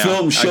that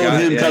film showed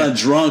him kind of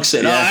drunk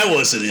saying, I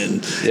wasn't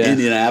in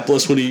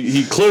Indianapolis, when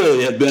he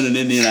clearly had been in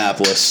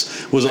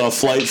Indianapolis, was on a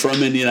flight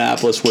from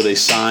Indianapolis where they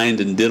signed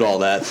and did all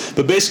that.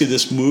 But basically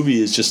this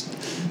movie is just...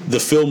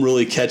 The film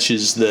really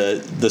catches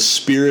the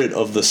spirit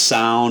of the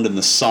sound and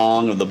the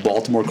song of the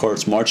Baltimore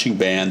Colts marching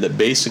band that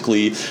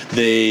basically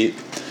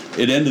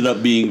it ended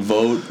up being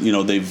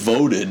they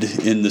voted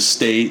in the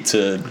state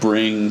to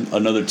bring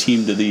another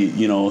team to the,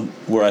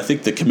 where I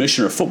think the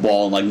commissioner of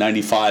football in like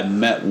 95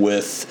 met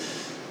with,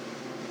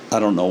 I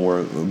don't know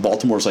where,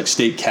 Baltimore's like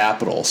state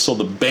capital. So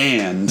the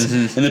band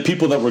and the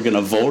people that were going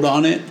to vote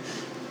on it,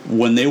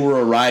 when they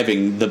were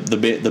arriving,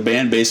 the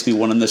band basically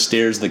went on the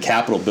stairs of the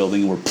Capitol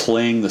building and were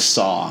playing the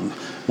song.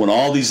 When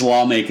all these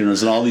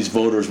lawmakers and all these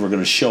voters were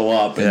going to show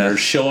up, and they're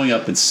showing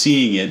up and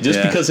seeing it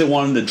just because they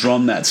wanted to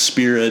drum that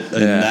spirit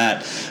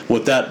and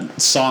what that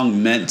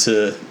song meant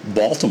to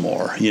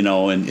Baltimore,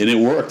 and it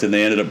worked, and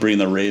they ended up bringing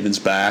the Ravens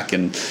back,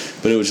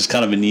 but it was just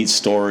kind of a neat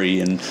story.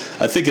 And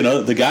I think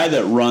the guy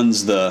that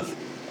runs the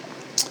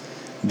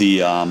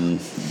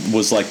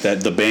was like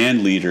the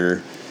band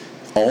leader.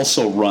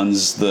 Also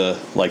runs the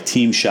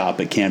team shop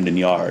at Camden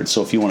Yards.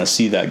 So if you want to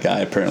see that guy,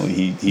 apparently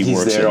he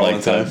works there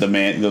at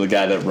the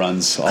guy that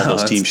runs all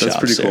those team shops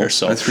pretty cool. there.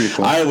 So that's pretty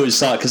cool. I always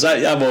thought, because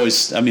I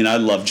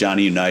love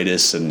Johnny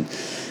Unitas and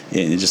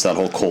just that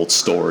whole Colts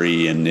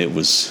story, and it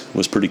was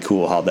pretty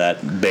cool how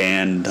that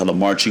band, how the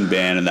marching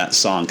band and that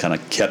song kind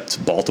of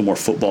kept Baltimore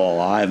football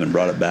alive and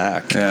brought it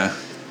back. Yeah.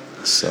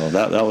 So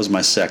that was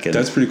my second.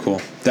 That's pretty cool.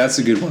 That's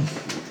a good one.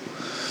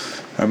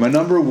 All right, my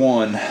number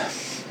one.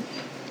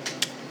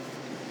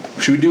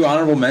 Should we do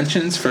honorable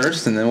mentions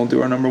first, and then we'll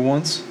do our number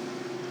ones?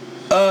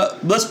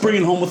 Let's bring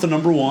it home with the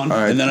number one,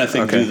 and then I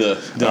think do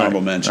the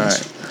honorable mentions. All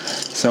right.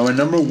 So my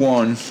number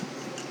one,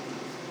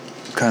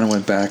 kind of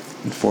went back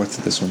and forth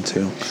to this one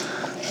too.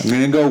 I'm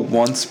going to go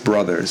Once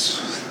Brothers.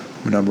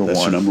 Number one.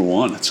 That's your number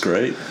one. That's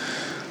great.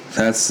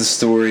 That's the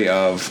story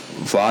of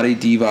Vlade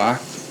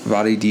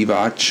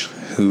Divac,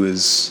 who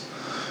is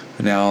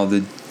now the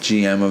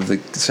GM of the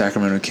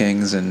Sacramento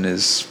Kings and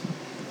is...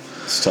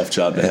 It's a tough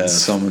job to have.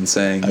 Someone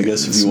saying, I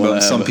guess if you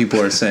want to some people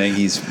are saying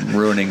he's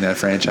ruining that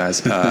franchise.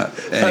 Anyway,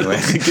 I don't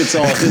think it's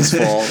all his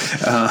fault.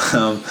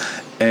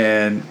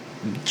 And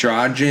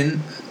Dragan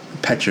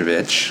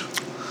Petrovic,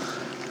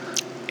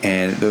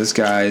 and those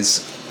guys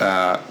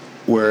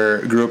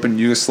grew up in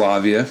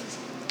Yugoslavia,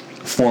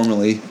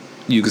 formerly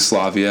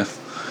Yugoslavia,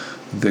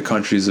 the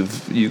countries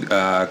of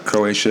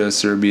Croatia,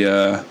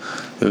 Serbia,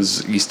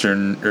 those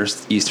Eastern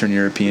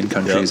European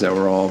countries that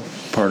were all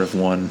part of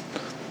one,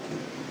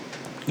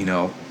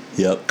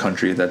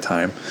 country at that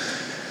time.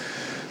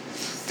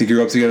 They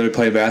grew up together,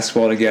 played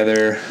basketball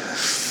together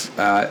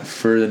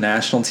for the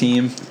national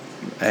team,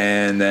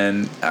 and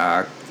then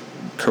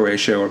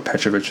Croatia, where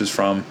Petrovic was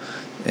from,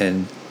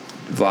 and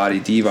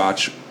Vlade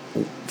Divac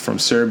from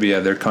Serbia,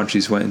 their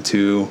countries went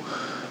into,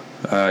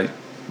 I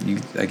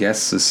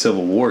guess, a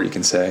civil war, you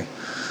can say.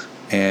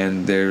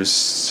 And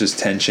there's just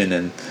tension,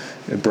 and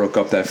it broke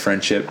up that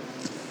friendship.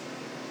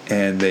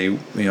 And they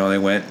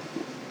went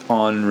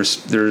on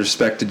their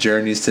respective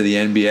journeys to the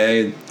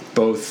NBA.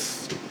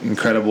 Both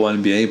incredible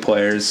NBA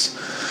players,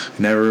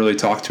 never really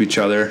talked to each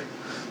other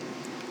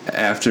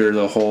after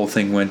the whole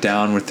thing went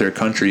down with their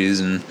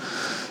countries. And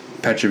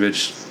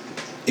Petrovic,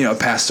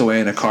 passed away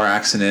in a car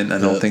accident. I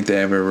don't think they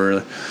ever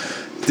really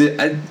did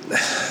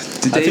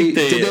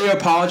they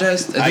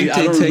apologize? I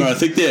don't remember. I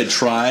think they had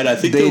tried. I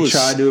think they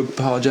tried to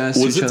apologize.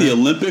 Was it the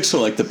Olympics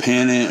or like the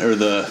Pan or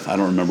the? I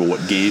don't remember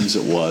what games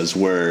it was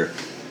where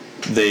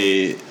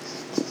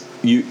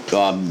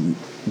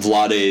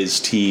Vlade's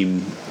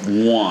team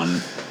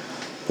won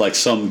like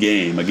some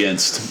game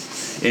against.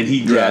 And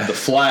he grabbed the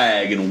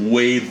flag and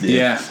waved it.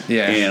 Yeah.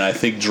 And I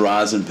think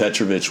Drazen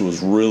Petrovic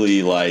was really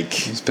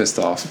he's pissed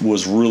off.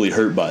 Was really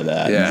hurt by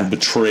that. Yeah. And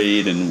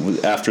betrayed, and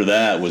after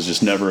that was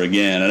just never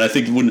again. And I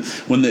think when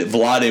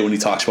Vlade, when he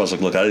talks about it, I was like,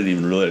 look, I didn't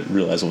even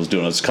realize what I was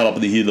doing. I was caught up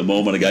in the heat of the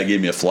moment. A guy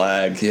gave me a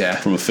flag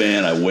from a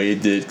fan. I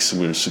waved it because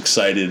we were so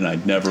excited, and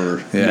I'd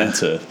never meant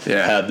to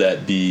have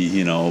that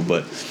be,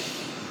 But,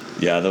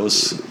 that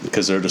was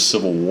because they're the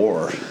Civil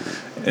War.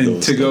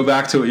 And to go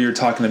back to what you were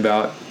talking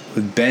about,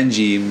 with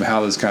Benji,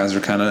 how those guys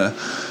were kind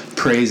of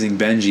praising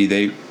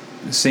Benji.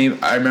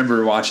 I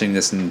remember watching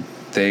this, and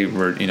they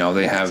were,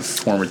 they have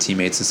former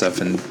teammates and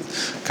stuff, and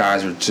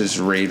guys were just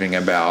raving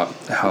about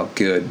how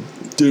good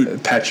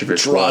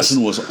Petrovic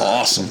was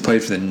awesome. He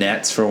played for the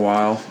Nets for a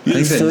while. He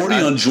had 40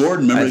 on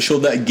Jordan. Remember, they showed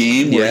that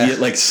game where he hit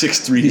like 6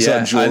 threes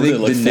on Jordan.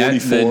 I think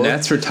at 44. The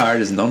Nets retired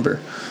his number.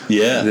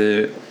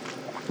 Yeah.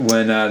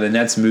 When the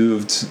Nets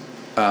moved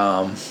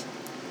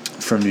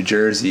from New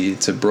Jersey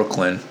to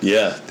Brooklyn,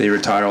 they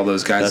retired all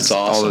those guys. That's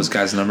awesome. All those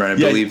guys' number. And I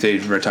believe they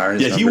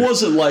retired his number. He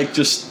wasn't like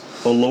just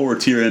a lower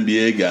tier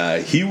NBA guy.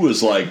 He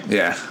was like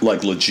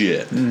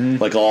legit,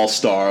 like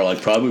all-star.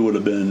 Like probably would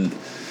have been.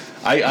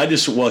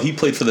 He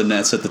played for the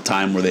Nets at the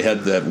time where they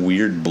had that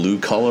weird blue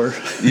color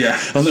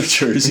on their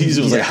jerseys.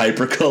 It was like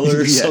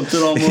hypercolor or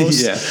something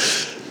almost.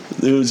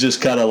 It was just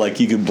kind of like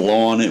you could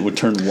blow on it, it would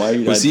turn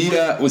white. Was he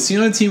on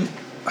the team?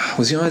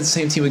 Was he on the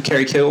same team with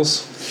Kerry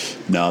Kittles?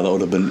 No, that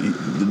would have been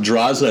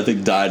Drazen. I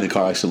think died in a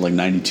car accident like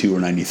 92 or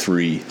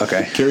 93.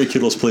 Okay. Kerry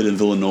Kittles played in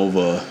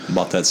Villanova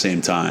about that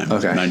same time.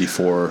 Okay.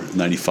 94,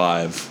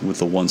 95 with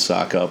the one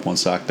sock up, one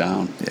sock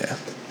down. Yeah,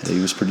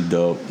 he was pretty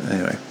dope.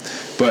 Anyway,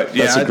 but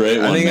that's a great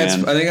one, I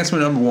think that's my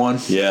number one.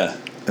 Yeah.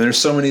 And there's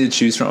so many to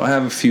choose from. I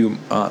have a few.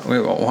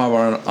 We'll have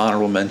our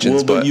honorable mentions.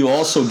 Well, but you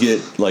also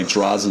get like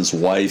Drazen's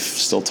wife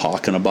still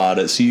talking about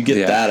it, so you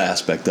get that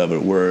aspect of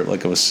it where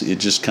it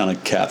just kind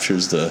of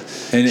captures the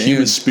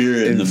human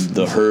spirit and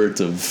the hurt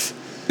of.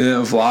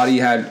 Vlade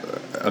had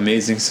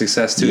amazing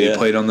success too. He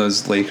played on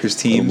those Lakers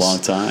teams for a long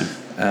time,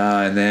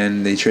 and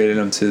then they traded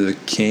him to the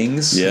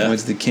Kings. Yeah, he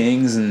went to the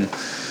Kings and.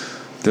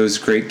 Those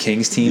great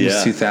Kings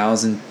teams,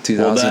 2000,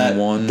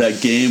 2001. That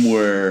game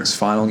where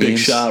Big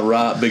Shot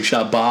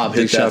Bob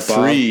hit that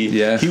three.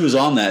 Yeah. He was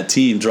on that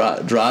team.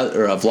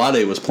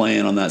 Vlade was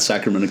playing on that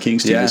Sacramento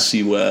Kings team with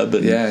C-Webb.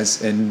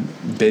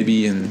 And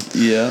Bibby and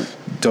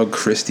Doug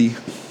Christie.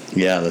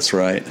 Yeah, that's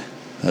right.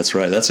 That's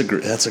a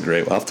great one.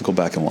 I'll have to go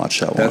back and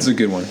watch that one. That's a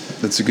good one.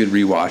 That's a good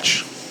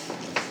rewatch.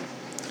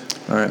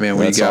 All right, man.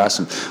 What you got?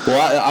 Awesome.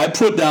 Well, I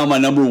put down my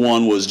number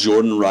one was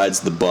Jordan Rides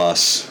the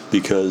Bus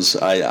because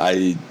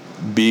I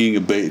being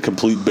a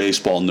complete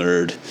baseball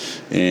nerd,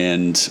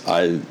 and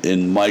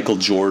in Michael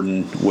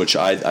Jordan, which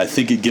I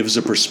think it gives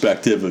a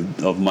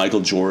perspective of Michael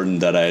Jordan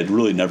that I had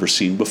really never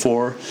seen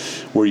before,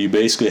 where you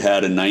basically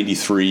had in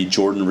 '93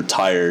 Jordan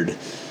retired,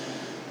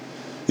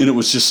 and it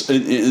was just,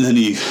 and then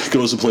he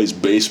goes and plays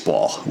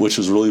baseball, which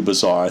was really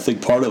bizarre. I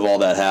think part of all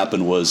that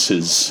happened was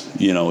his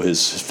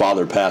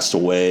father passed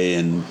away,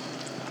 and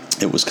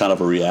it was kind of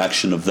a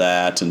reaction of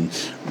that, and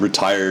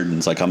retired, and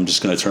it's like, I'm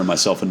just going to turn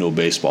myself into a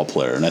baseball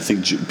player. And I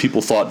think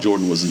people thought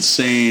Jordan was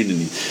insane,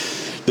 and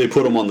they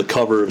put him on the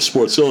cover of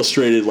Sports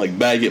Illustrated, like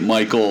Bag It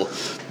Michael,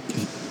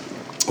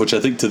 which I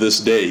think to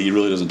this day he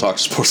really doesn't talk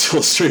to Sports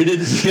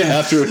Illustrated.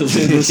 After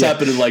this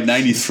happened in like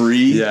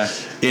 '93, and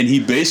he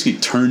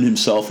basically turned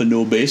himself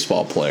into a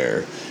baseball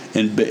player,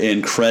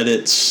 and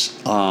credits.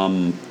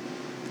 I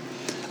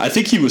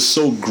think he was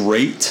so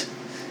great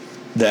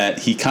that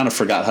he kind of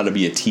forgot how to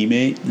be a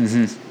teammate.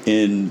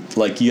 And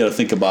like, you got to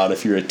think about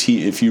if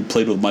you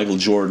played with Michael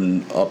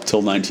Jordan up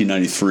till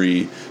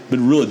 1993, it'd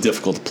been really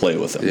difficult to play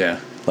with him.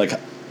 Like,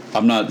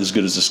 I'm not as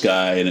good as this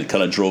guy, and it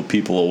kind of drove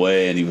people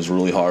away, and he was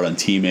really hard on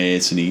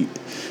teammates. And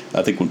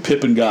I think when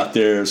Pippen got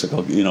there, it's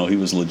like, he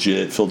was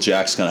legit. Phil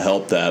Jackson kind of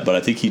helped that, but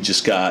I think he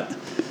just got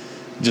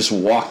just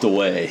walked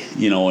away,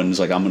 and was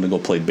like, I'm going to go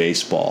play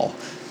baseball.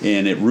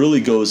 And it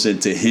really goes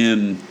into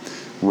him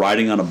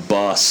riding on a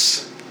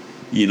bus,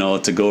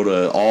 to go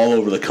to all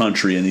over the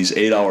country in these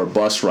 8-hour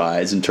bus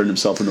rides and turn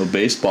himself into a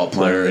baseball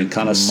player and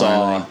kind of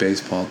saw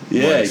baseball.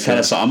 Yeah, he kind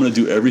of saw, I'm going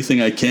to do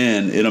everything I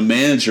can. And a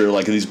manager,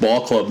 like these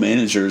ball club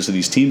managers and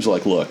these teams are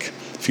like, look,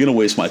 if you're going to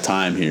waste my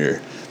time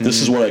here,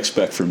 this is what I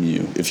expect from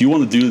you. If you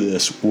want to do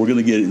this, we're going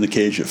to get in the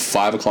cage at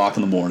 5 o'clock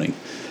in the morning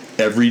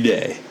every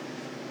day.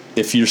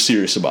 If you're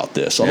serious about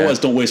this, otherwise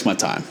don't waste my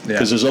time,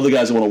 because there's other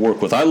guys I want to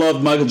work with. I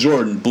love Michael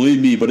Jordan,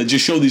 believe me, but it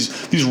just showed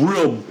these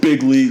real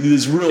big league,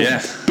 these real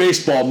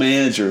baseball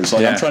managers.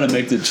 Like I'm trying to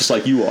make it just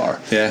like you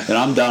are, and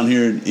I'm down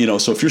here,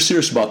 So if you're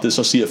serious about this,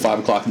 I'll see you at 5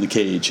 o'clock in the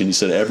cage. And he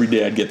said every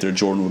day I'd get there,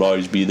 Jordan would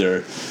always be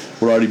there,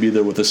 would already be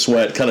there with a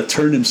sweat. Kind of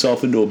turned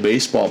himself into a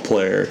baseball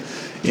player,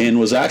 and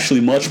was actually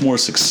much more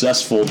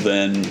successful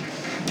than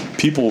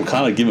people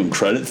kind of give him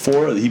credit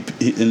for. He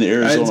in the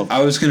Arizona.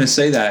 I was going to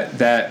say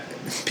that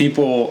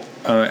people,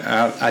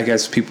 I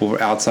guess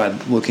people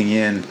outside looking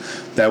in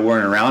that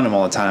weren't around him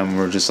all the time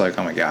were just like,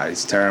 oh my God,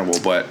 he's terrible.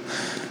 But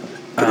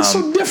it's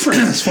so different.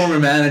 His former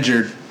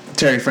manager,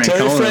 Terry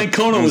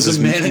Francona was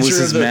the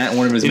manager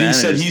one of his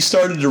managers. He said he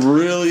started to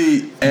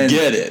really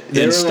get it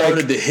and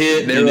started to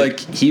hit. They were like,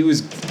 he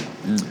was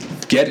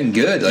getting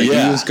good. Like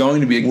he was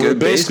going to be a good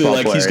baseball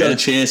player. He's got a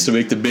chance to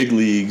make the big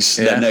leagues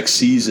that next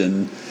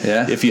season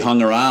if he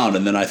hung around.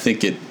 And then I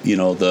think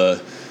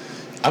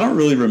I don't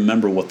really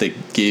remember what they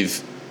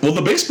gave. Well,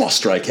 the baseball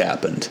strike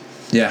happened.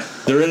 Yeah.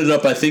 There ended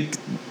up, I think,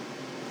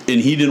 and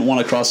he didn't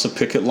want to cross the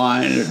picket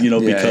line,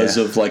 because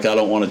of I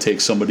don't want to take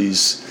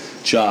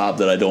somebody's job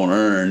that I don't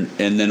earn,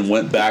 and then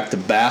went back to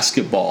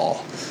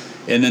basketball.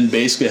 And then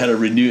basically had to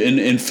renew.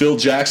 And Phil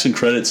Jackson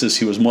credits this.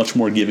 He was much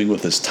more giving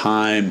with his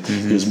time.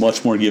 Mm-hmm. He was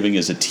much more giving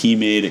as a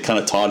teammate. It kind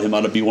of taught him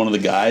how to be one of the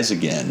guys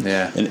again.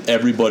 Yeah. And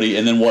everybody.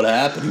 And then what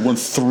happened? He won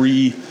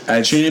 3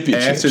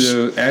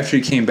 championships. After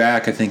he came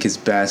back, I think his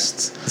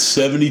best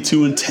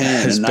 72 and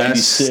 10 and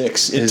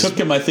 96. It took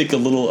him, I think,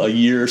 a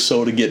year or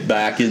so to get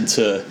back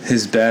into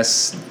his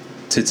best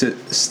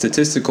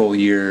statistical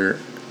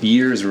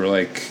years were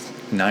like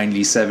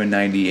 97,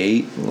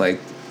 98,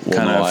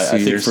 I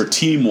think for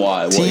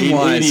team-wise,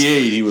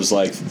 88, he was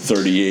like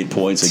 38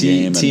 points a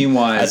game.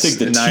 Team-wise, I think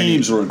the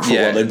teams were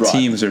incredible. Yeah,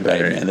 teams are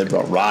better. They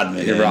brought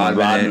Rodman in.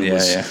 Rodman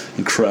was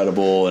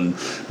incredible.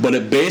 But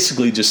it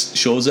basically just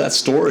shows that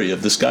story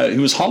of this guy. He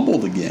was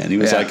humbled again. He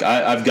was like,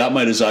 I've got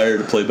my desire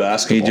to play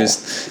basketball.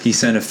 He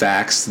sent a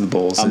fax to the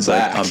Bulls. I'm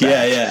back.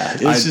 Yeah.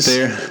 It's just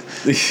there.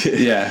 And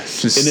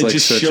it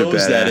just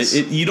shows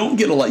that you don't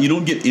get a lot. You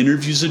don't get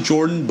interviews of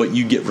Jordan, but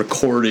you get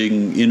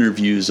recording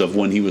interviews of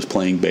when he was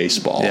playing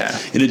baseball. Yeah.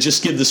 And it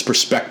just gives this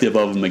perspective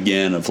of him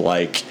again of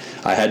I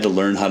had to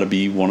learn how to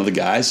be one of the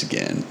guys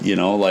again.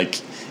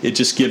 It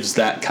just gives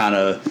that kind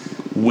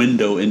of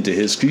window into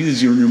his.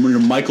 You're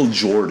Michael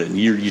Jordan.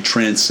 You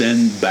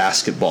transcend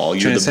basketball.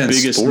 You're the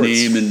biggest sports.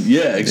 Name, and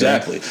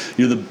exactly.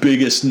 You're the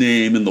biggest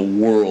name in the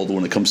world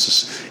when it comes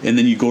to. And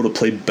then you go to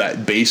play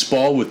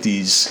baseball with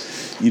these.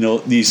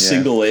 These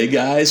single A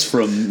guys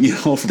from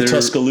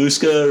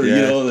Tuscaloosa,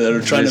 that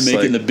are trying to make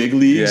it in the big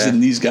leagues, and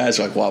these guys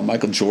are like, wow,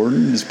 Michael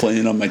Jordan is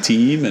playing on my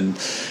team, and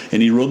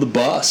he rode the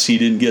bus. He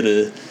didn't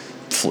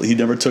he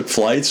never took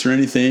flights or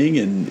anything,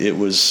 and it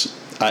was.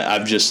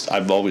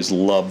 I've always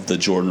loved the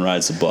Jordan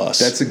rides the bus.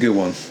 That's a good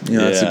one.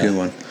 That's a good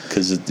one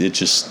because it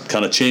just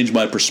kind of changed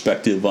my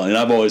perspective on. And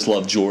I've always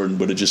loved Jordan,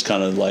 but it just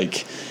kind of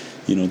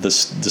the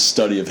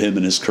study of him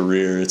and his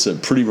career. It's a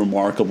pretty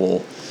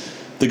remarkable.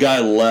 The guy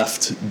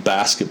left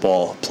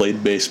basketball,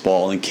 played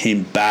baseball, and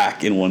came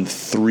back and won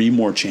 3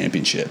 more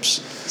championships.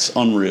 It's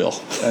unreal.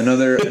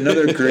 Another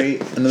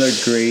great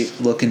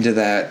look into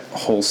that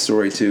whole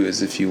story too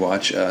is if you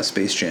watch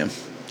Space Jam.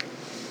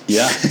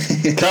 Yeah,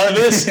 kind of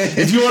is.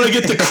 If you want to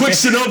get the quick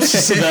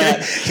synopsis of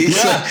that,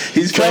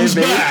 he's comes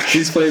back.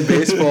 He's playing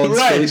baseball in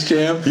Space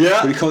Jam. Yeah,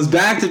 but he comes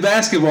back to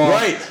basketball.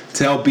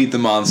 To help beat the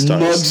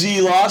Monstars.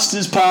 Muggsy lost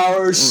his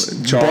powers.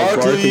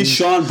 Barkley,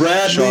 Sean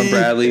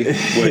Bradley,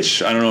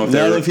 which I don't know if they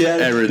were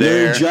ever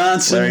there.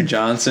 Larry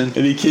Johnson,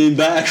 and he came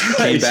back.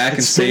 Came back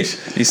and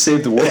he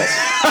saved the world.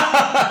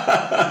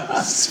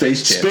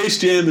 Space Jam. Space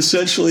Jam,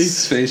 essentially.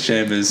 Space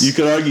Jam is. You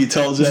could argue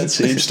tells that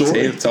same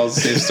story. Tells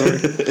the same story.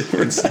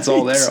 It's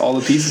all there. All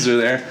the pieces are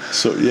there.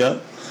 So yeah.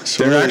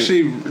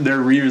 They're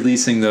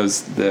re-releasing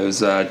those.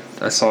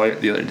 I saw it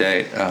the other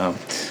day.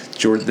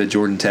 The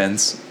Jordan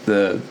 10s,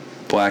 the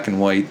black and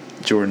white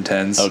Jordan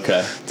 10s.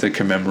 Okay. To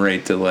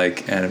commemorate the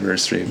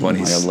anniversary of when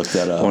I look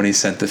that up. When he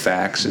sent the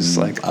fax. It's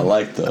I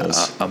like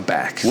those. I'm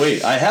back.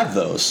 Wait, I have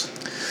those.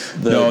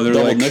 They're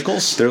double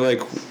nickels. They're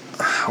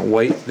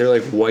white. They're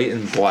white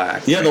and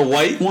black. Yeah, the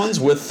white ones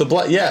with the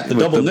black. Yeah, the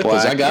double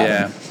nickels. Black, I got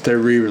them. They're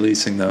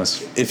re-releasing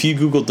those. If you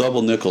Google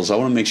double nickels, I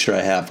want to make sure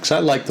I have because I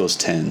like those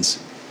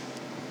 10s.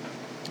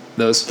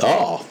 Those?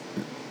 Oh,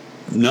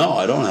 no,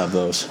 I don't have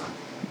those.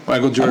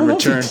 Michael Jordan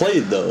returned. If he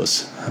played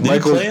those. Did he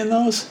play in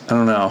those? I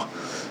don't know.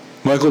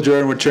 Michael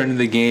Jordan returned to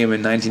the game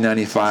in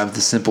 1995 with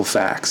the simple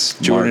facts.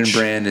 Jordan March.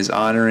 Brand is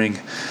honoring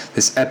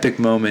this epic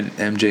moment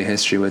in MJ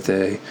history with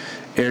a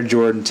Air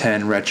Jordan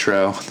 10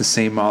 Retro, the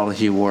same model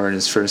he wore in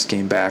his first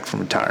game back from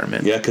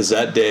retirement. Yeah, because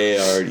that day,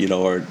 our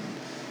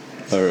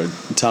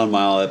Town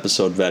Mile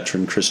episode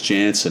veteran, Chris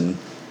Jansen,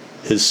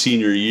 his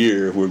senior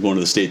year, we were going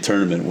to the state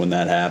tournament when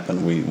that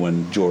happened,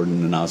 when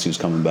Jordan announced he was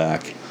coming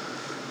back.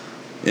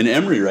 And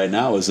Emory right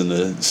now is in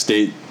the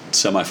state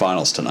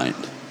semifinals tonight.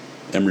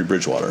 Emory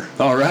Bridgewater.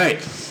 All right.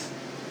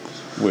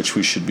 Which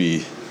we should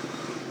be.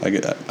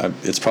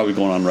 It's probably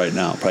going on right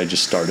now. Probably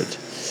just started.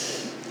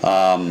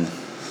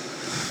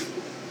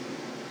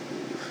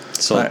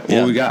 So right,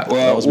 what we got?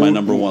 Well, that was my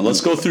number one.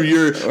 Let's go through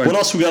your. What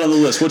else we got on the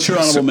list? What's your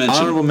honorable mention?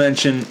 Honorable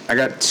mention. I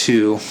got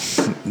 2.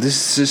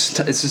 This is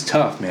it's just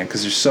tough, man,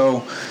 because there's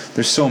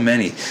so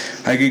many.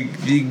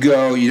 You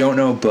don't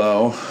know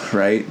Bo,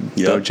 right?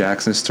 Yep. Bo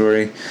Jackson's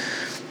story.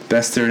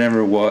 Best that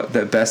never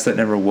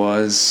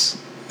was.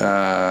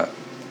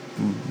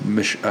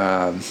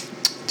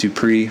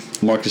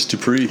 Marcus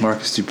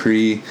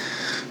Dupree,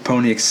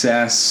 Pony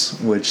Excess,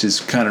 which is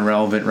kind of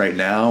relevant right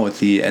now with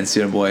the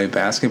NCAA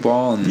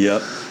basketball and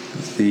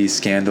the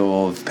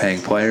scandal of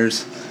paying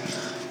players.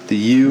 The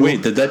U.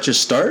 Wait, did that just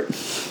start?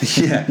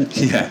 yeah.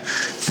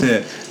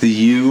 The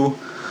U.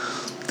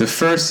 The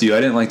first U.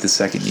 I didn't like the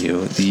second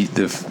U.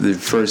 The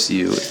first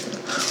U.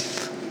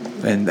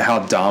 And how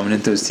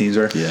dominant those teams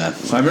are. Yeah.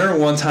 I remember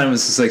one time I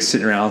was just like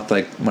sitting around with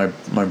like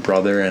my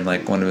brother and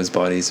like one of his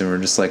buddies, and we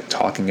were just like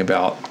talking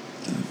about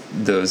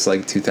those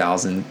like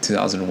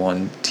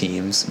 2001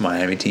 teams,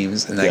 Miami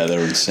teams, and like, they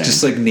were insane.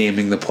 Just like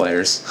naming the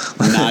players.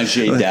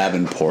 Najee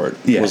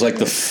Davenport was like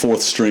the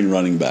 4th string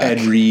running back.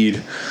 Ed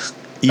Reed.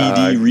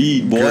 E.D.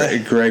 Reed,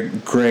 boy.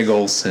 Greg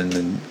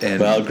Olson and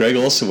well, Greg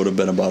Olson would have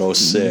been about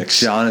 06.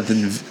 Jonathan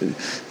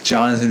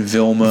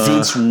Vilma,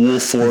 Vince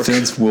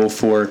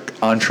Wilfork,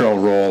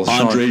 Antrell Roll,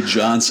 Andre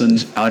Johnson,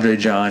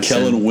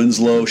 Kellen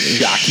Winslow,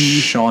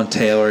 Shockey, Sean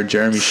Taylor,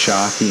 Jeremy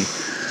Shockey,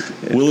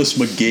 Willis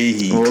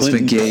McGahee,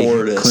 Clinton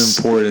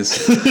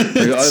Portis.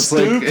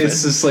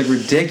 It's just like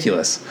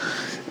ridiculous.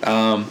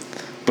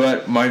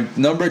 But my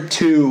number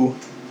 2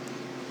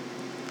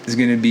 is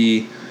going to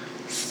be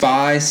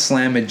Phi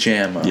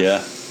Slamma-Jamma.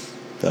 Yeah,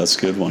 that's a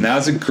good one. That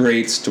was a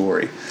great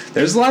story.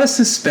 There's a lot of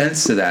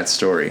suspense to that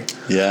story.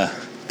 Yeah.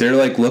 They're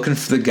like looking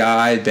for the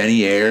guy,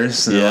 Benny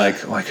Ayers, and they're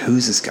like,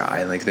 who's this guy?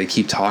 And like they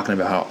keep talking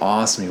about how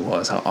awesome he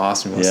was. Yeah.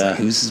 Like,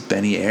 who's this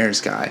Benny Ayers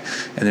guy?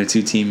 And their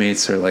 2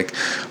 teammates are like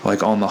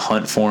on the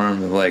hunt for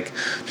him, and like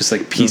just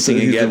like piecing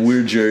together the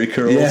weird Jerry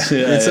curls. Yeah,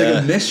 it's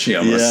like a mystery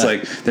almost.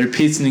 Like they're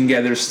piecing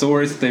together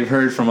stories that they've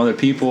heard from other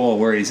people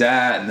where he's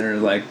at, and they're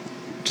like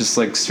just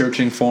like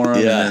searching for him.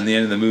 And then at the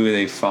end of the movie,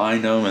 they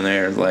find him, and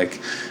they're like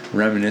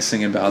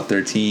reminiscing about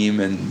their team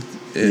and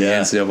the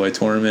NCAA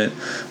tournament.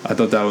 I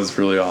thought that was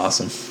really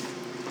awesome.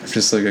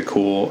 Just like it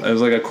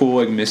was like a cool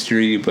like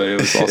mystery, but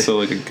it was also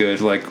like a good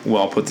like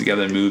well put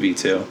together movie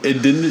too.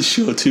 It didn't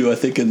show too, I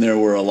think, in there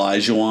where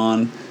Elijah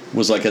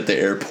was like at the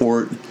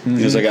airport. Mm-hmm.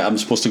 He was like, I'm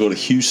supposed to go to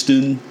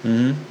Houston,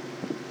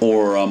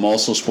 or I'm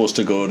also supposed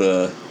to go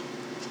to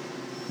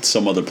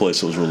some other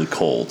place that was really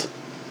cold.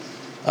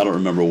 I don't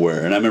remember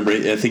where. And I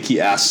think he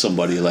asked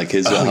somebody, like,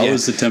 how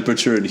is the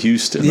temperature in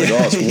Houston? Like,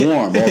 it's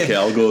warm. Okay,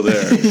 I'll go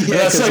there.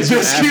 That's like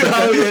basically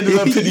how he ended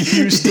up in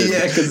Houston.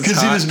 Because he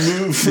just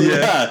moved from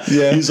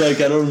He's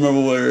like, I don't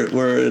remember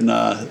where in,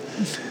 I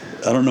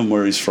don't know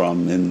where he's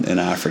from in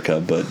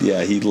Africa, but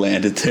he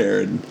landed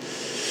there. And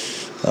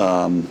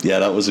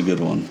that was a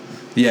good one.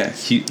 Yeah,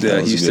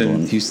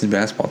 Houston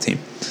basketball team.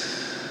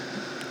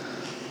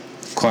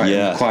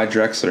 Clyde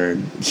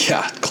Drexler.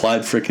 Yeah,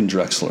 Clyde freaking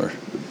Drexler.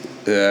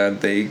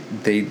 They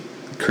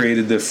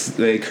created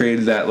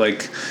that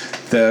like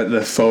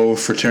the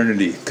faux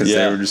fraternity because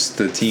they were just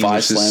the team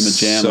was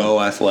just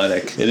so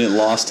athletic. And it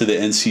lost to the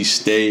NC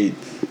State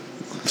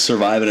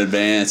Survive and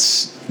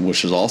Advance,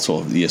 which was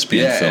also an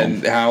ESPN film.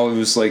 And how it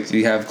was like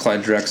you have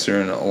Clyde Drexler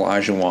and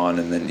Elijah Wan,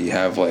 and then you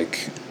have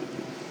like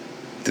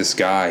this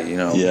guy,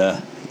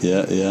 Yeah.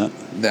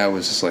 That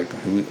was just like,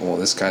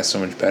 this guy's so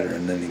much better,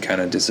 and then he kind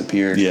of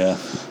disappeared. Yeah,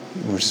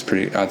 which is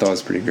I thought it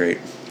was pretty great.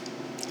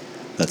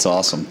 That's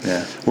awesome.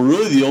 Yeah. Well,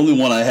 really, the only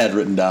one I had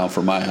written down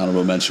for my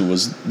honorable mention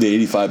was the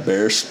 '85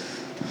 Bears.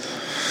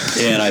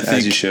 And I think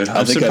as you should.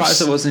 I'm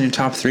surprised it wasn't in your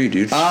top 3,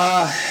 dude.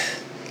 Well,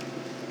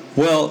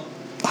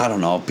 I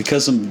don't know,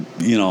 because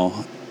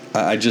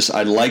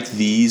I like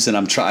these, and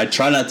I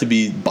try not to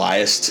be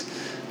biased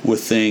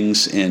with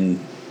things, and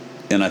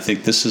I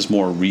think this is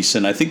more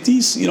recent. I think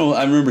these,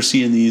 I remember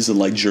seeing these in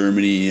like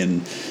Germany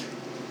and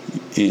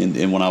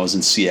when I was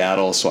in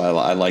Seattle, so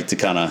I like to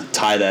kind of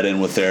tie that in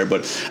with there.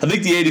 But I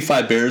think the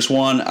 '85 Bears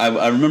one,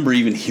 I remember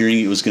even hearing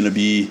it was going to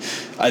be,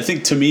 I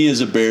think to me as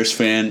a Bears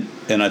fan,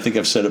 and I think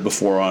I've said it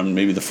before on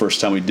maybe the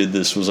first time we did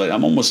this, was like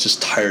I'm almost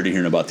just tired of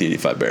hearing about the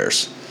 '85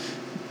 Bears,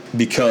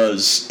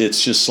 because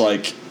it's just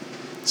like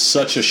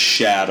such a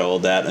shadow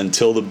that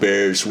until the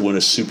Bears win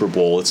a Super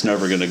Bowl, it's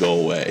never going to go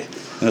away.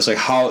 And it's like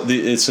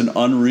it's an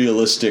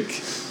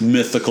unrealistic,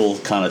 mythical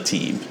kind of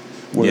team.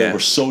 where they were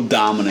so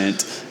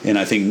dominant, and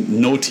I think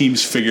no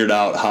team's figured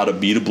out how to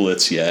beat a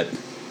blitz yet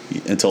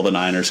until the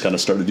Niners kind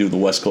of started doing the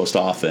West Coast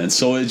offense.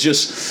 So it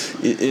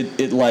just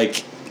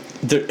like,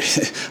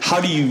 how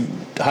do you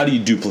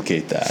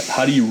duplicate that?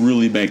 How do you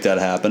really make that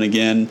happen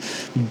again?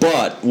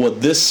 But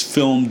what this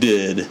film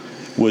did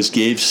was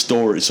gave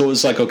stories. So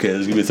it's like, okay,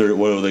 there's gonna be 30.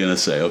 What are they gonna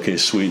say? Okay,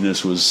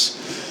 Sweetness was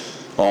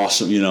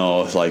awesome,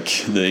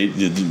 like they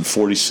did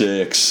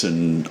 46,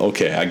 and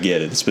okay, I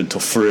get it. It's been to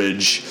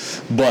fridge,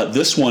 but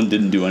this one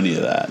didn't do any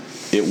of that.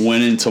 It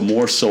went into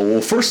more so.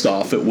 Well, first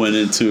off, it went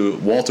into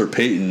Walter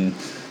Payton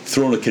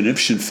throwing a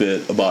conniption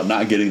fit about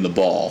not getting the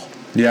ball.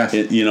 Yeah,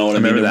 you know what I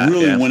mean? It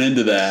really went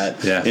into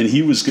that, and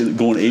he was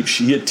going ape.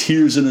 He had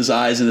tears in his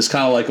eyes, and it's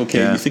kind of like,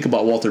 okay, you think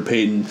about Walter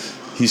Payton,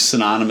 he's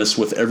synonymous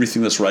with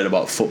everything that's right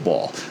about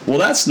football. Well,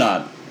 that's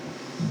not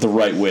the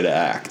right way to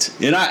act,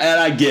 and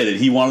I get it.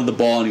 He wanted the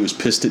ball, and he was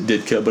pissed at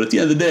Ditka, but at the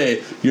end of the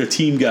day, you're a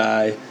team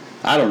guy.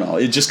 I don't know.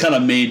 It just kind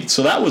of made,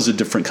 so that was a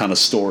different kind of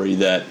story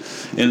that,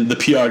 and the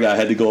PR guy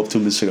had to go up to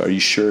him and say, are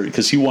you sure?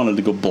 Because he wanted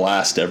to go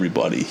blast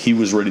everybody. He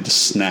was ready to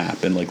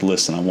snap and like,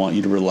 listen, I want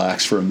you to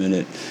relax for a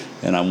minute,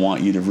 and I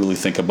want you to really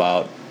think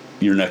about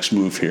your next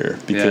move here,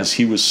 because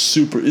he was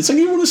super, it's like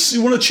you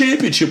won a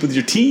championship with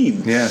your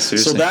team. Yeah, seriously.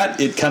 So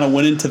that, it kind of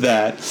went into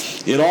that.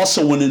 It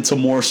also went into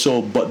more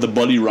so but the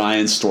Buddy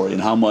Ryan story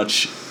and how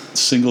much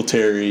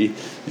Singletary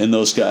and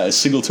those guys,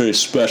 Singletary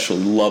especially,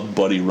 loved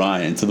Buddy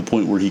Ryan to the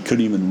point where he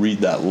couldn't even read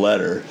that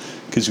letter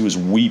because he was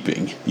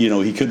weeping.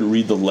 He couldn't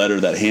read the letter,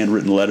 that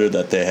handwritten letter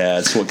that they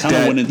had. So it kind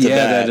of went into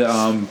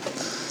that.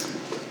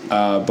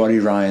 Buddy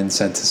Ryan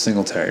sent to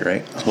Singletary,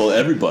 right? Well,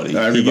 everybody.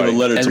 He gave a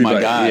letter to my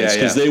guys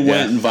because they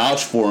went and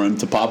vouched for him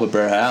to Papa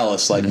Bear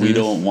Hallis. Like, we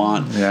don't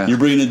want, you're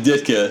bringing in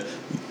Ditka,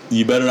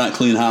 you better not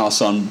clean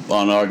house on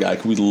our guy,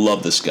 because we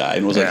love this guy.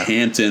 And it was like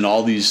Hampton,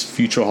 all these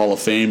future Hall of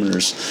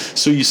Famers.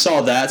 So you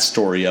saw that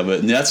story of it.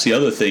 And that's the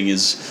other thing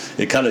is,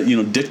 it kind of,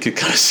 Ditka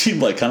kind of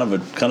seemed like kind of a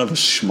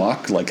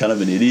schmuck, like kind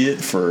of an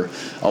idiot for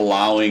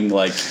allowing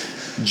like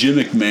Jim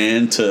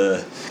McMahon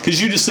to,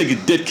 because you just think of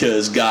Ditka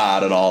as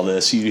God and all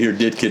this. You hear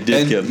Ditka,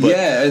 and, but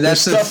and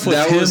that's stuff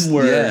with him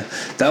where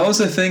that was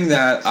the thing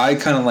that I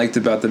kind of liked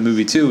about the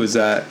movie too, is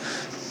that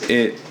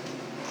it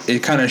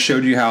kind of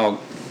showed you how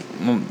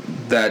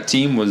that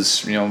team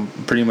was,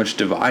 pretty much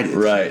divided.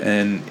 Right.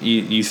 And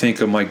you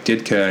think of Mike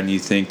Ditka, and you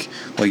think,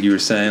 like you were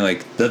saying,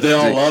 like that they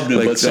all loved him,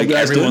 like, but some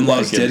guys everyone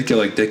loves like Ditka.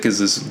 Like, Ditka's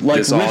this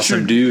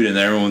awesome dude, and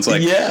everyone's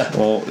like,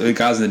 well, the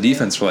guys in the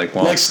defense were like,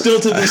 well, like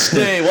still to this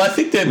day. Well, I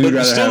think that,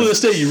 but still to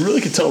this day, you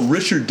really can tell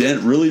Richard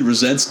Dent really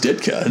resents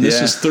Ditka, and this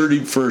is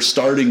 30 for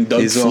starting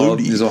Doug Flutie.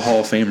 He's a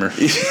Hall of Famer.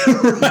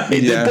 Right.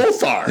 They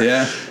both are.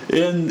 Yeah.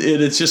 And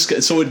it's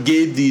just, so it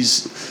gave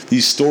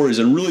these stories,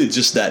 and really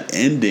just that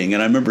ending.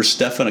 And I remember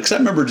Stefan, because I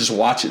remember just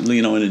watching,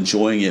 and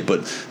enjoying it.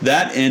 But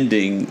that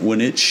ending,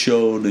 when it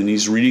showed, and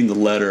he's reading the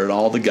letter, and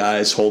all the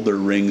guys hold their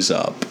rings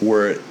up,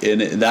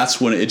 that's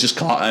when it just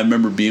caught. I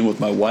remember being with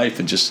my wife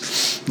and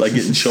just like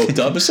getting choked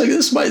up. It's like,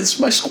 this is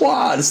my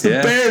squad. It's the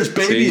Bears,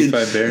 baby. And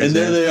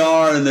there they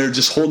are, and they're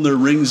just holding their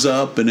rings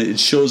up, and it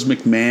shows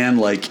McMahon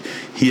like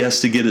he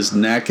has to get his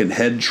neck and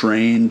head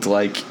trained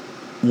like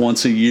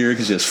once a year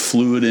because he has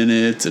fluid in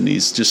it, and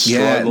he's just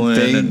struggling.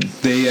 And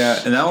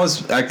that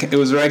was it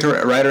was right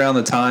around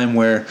the time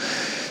where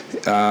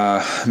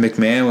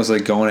McMahon was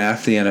like going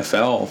after the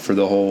NFL for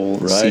the whole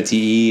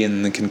CTE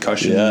and the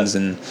concussions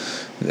and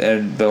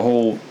the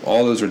whole,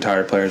 all those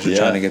retired players were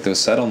trying to get those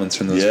settlements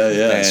from those.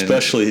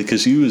 Especially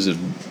because he was in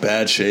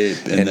bad shape,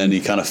 and then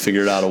he kind of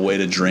figured out a way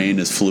to drain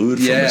his fluid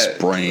from his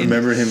brain.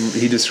 Remember him?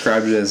 He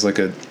described it as like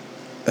a.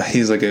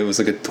 He's like, it was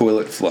like a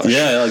toilet flush.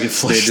 Yeah, like a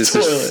flush. They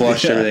just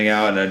flushed everything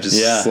out, and I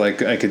just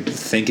like I could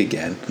think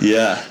again.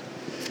 Yeah,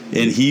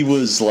 and he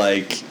was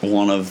like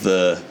one of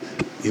the.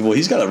 Well,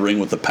 he's got a ring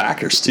with the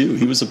Packers too.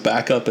 He was a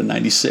backup in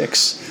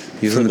 '96.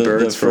 He was in the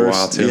Birds for a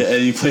while too. Yeah,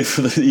 and he played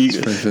for the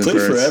Eagles.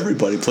 Played for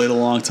everybody. Played a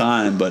long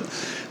time, but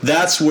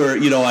that's where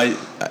I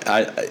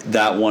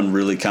that one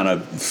really kind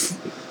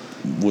of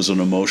was an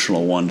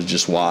emotional one to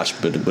just watch,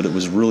 but it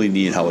was really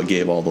neat how it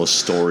gave all those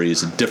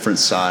stories a different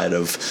side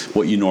of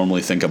what you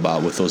normally think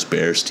about with those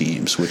Bears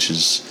teams, which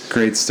is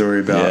great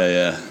story about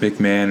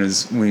McMahon.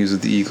 Is when he was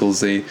with the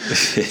Eagles,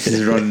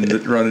 he's running into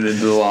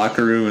the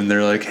locker room, and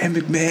they're like, "Hey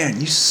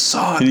McMahon, you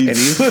suck!" And he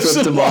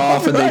flipped them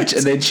off, and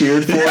they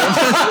cheered for him. Like,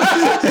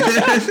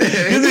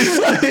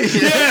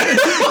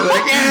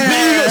 the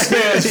Eagles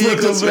fans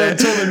flipped him and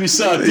told him he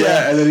sucked.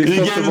 And then he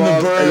gave him the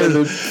bird.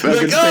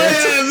 Like,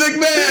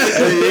 McMahon!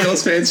 And the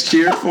Eagles fans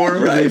cheered for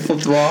him, and they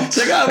flipped him off. It's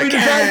like, we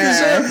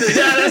deserve it.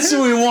 Yeah, that's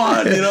what we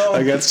want,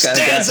 Like, that's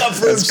stands up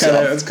for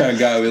himself. That's kind of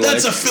guy we like.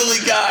 That's a Philly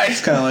guy.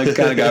 It's kind of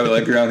guy we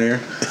like around here.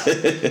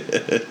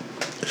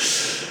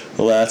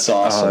 Well, that's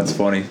awesome. Oh, that's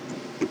funny.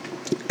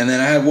 And then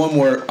I have one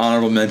more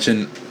honorable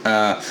mention.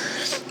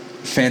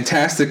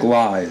 Fantastic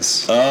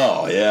Lies.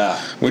 Oh, yeah.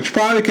 Which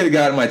probably could have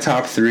gotten my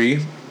top 3.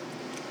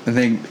 I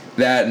think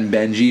that and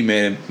Benji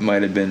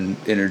might have been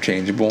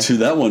interchangeable. Dude,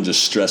 that one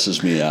just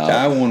stresses me out.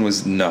 That one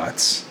was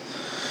nuts.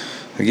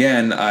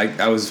 again,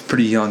 I was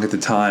pretty young at the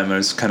time. I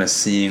was kind of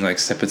seeing like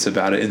snippets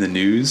about it in the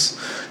news,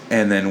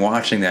 and then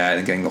watching that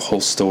and getting the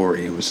whole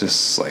story. It was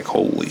just like,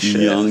 holy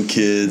shit. Young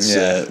kids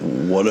that,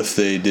 what if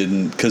they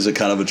didn't, because it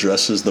kind of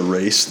addresses the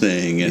race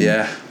thing,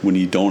 and when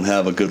you don't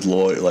have a good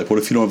lawyer, like what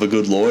if you don't have a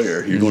good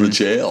lawyer, you're going to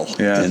jail,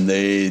 and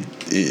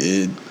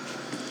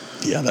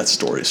that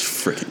story is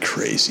freaking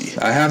crazy.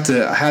 I have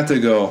to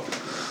go,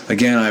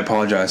 again, I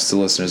apologize to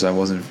listeners, I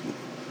wasn't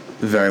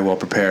very well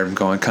prepared. I'm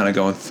going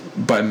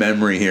by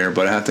memory here,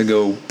 but I have to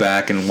go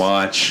back and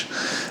watch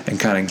and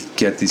kind of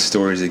get these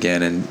stories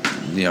again, and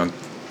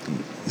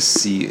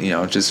see,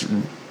 just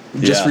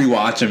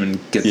rewatch them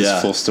and get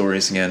these full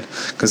stories again,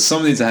 because some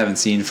of these I haven't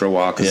seen for a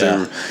while,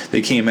 because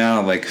they came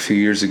out like a few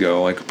years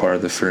ago, like part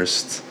of the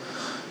first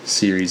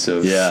series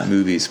of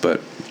movies, but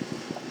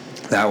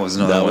that was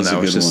another one that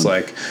was just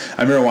like,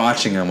 I remember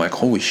watching, I'm like,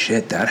 holy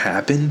shit, that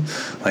happened,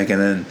 like, and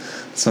then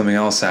something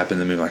else happened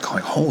to me, like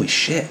holy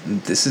shit,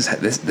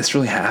 this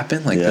really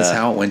happened, like this is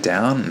how it went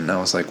down, and I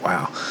was like,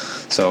 wow.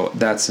 So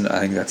I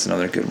think that's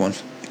another good one.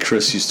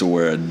 Chris used to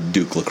wear a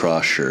Duke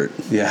lacrosse shirt.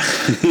 Yeah.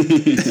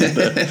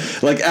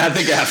 Like, I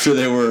think after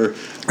they were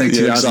like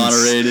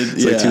exonerated.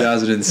 Like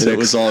 2006. It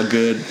was all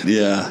good.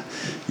 Yeah.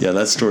 Yeah,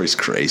 that story's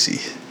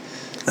crazy.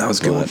 That was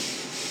a good one.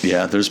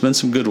 Yeah, there's been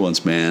some good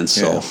ones, man.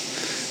 So,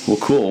 well,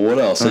 cool. What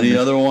else? Any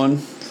other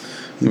one?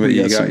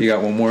 You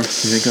got one more you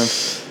think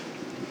of?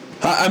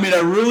 I mean,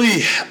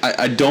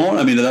 I don't.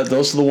 I mean,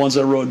 those are the ones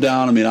I wrote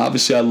down. I mean,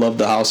 obviously, I love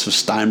the House of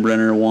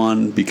Steinbrenner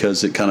one,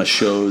 because it kind of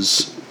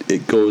shows,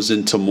 it goes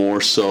into more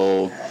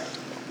so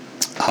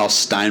how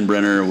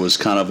Steinbrenner was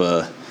kind of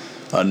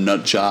a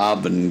nut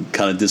job and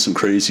kind of did some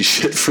crazy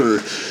shit for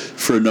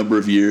a number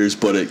of years.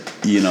 But it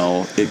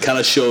kind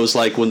of shows,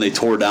 like, when they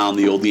tore down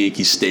the old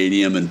Yankee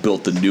Stadium and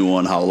built the new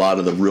one, how a lot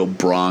of the real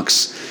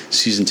Bronx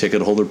season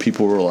ticket holder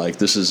people were like,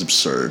 this is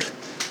absurd.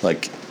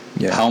 Like,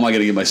 how am I going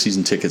to get my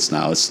season tickets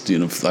now? It's, I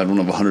don't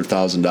have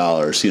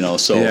 $100,000,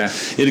 so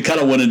it kind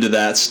of went into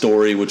that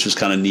story, which was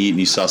kind of neat. And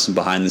you saw some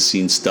behind the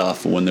scenes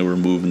stuff when they were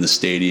moving the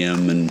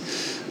stadium. And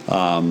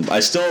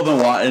I still haven't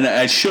watched, and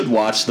I should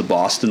watch the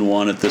Boston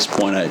one at this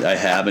point. I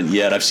haven't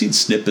yet. I've seen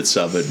snippets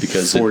of it,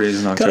 because 4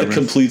 days in October kind of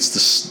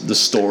completes the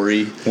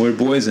story. We're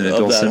boys in it.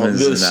 Bill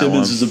Simmons is in that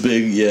one. Simmons is a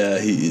big,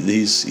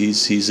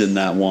 he's in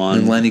that one.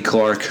 And Lenny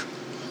Clark.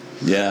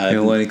 Yeah,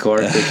 Lenny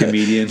Clark, the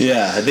comedian.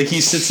 Yeah, I think he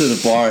sits at the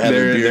bar having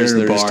beers.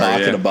 They're just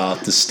talking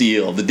about the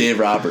steal, the Dave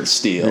Roberts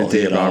steal.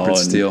 The Dave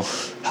Roberts steal.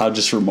 How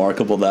just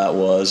remarkable that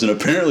was. And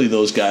apparently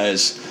those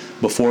guys,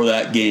 before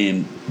that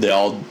game, they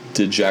all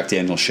did Jack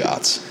Daniel's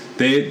shots.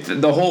 They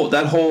kind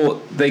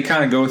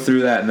of go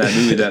through that in that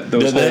movie.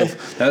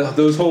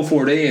 Those whole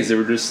 4 days, they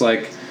were just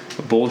like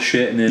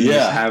bullshitting and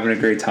just having a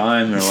great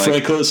time.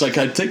 Franco's like,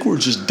 I think we're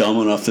just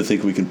dumb enough to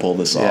think we can pull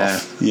this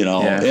off.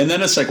 And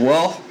then it's like,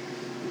 well,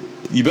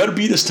 you better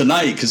beat us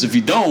tonight, because if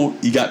you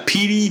don't, you got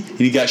Petey and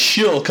you got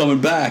Schill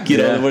coming back.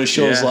 What it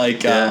shows not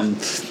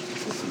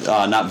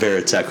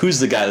Veritek.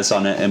 Who's the guy that's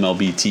on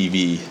MLB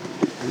TV?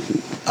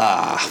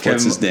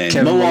 What's his name?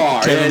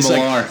 Millar. Kevin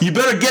Millar. Like, you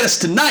better get us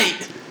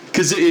tonight,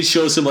 because it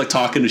shows him like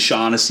talking to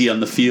Shaughnessy on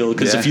the field.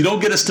 Because if you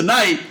don't get us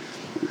tonight,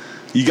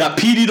 you got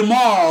Petey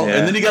tomorrow,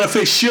 and then you got to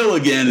face Schill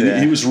again.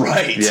 And he was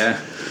right. Yeah.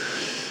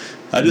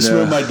 I just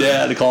remember my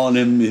dad calling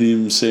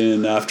him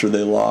saying after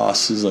they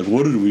lost, he's like,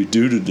 "What did we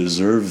do to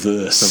deserve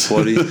this?"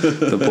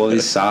 The bloody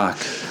sock.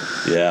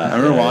 Yeah, I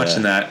remember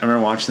watching that. I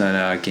remember watching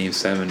that Game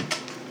 7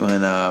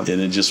 when and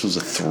it just was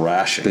a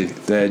thrashing.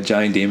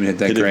 Johnny Damon hit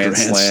that grand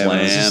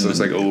slam. It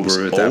was like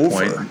over at that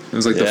point. It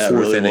was like the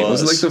fourth inning.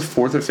 Was it like the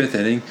fourth or fifth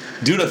inning?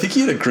 Dude, I think he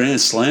hit a grand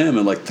slam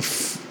and like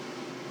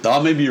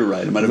maybe you're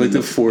right. It might have been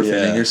the fourth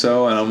inning or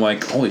so, and I'm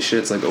like, holy shit,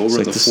 it's like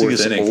over the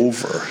fourth inning.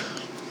 Over.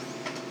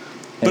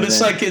 But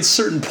it's like, at a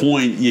certain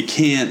point, you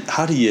can't.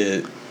 How do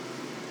you?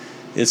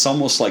 It's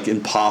almost like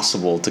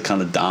impossible to kind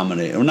of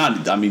dominate, or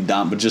not. I mean,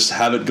 but just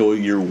have it go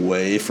your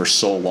way for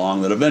so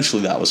long that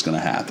eventually that was going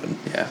to happen.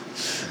 Yeah.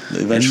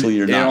 Eventually,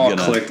 you're not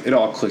going to. It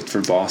all clicked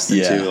for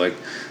Boston too. Like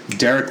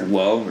Derek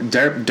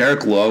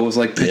Lowe was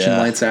like pitching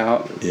lights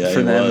out for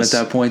them at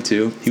that point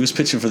too. He was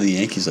pitching for the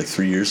Yankees like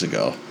 3 years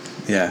ago.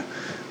 Yeah,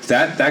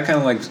 that kind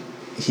of like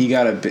he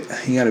got a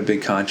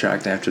big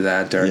contract after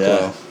that, Derek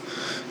Lowe.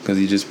 Because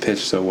he just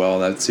pitched so well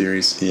that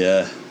series.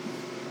 Yeah.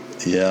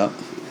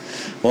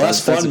 Well,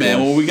 that's fun, man.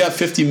 Well, we got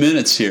 50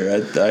 minutes here.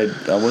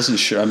 I wasn't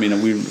sure. I mean,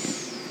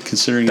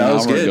 considering an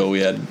hour ago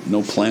we had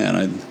no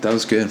plan. That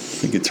was good. I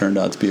think it turned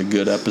out to be a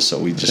good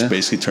episode. We just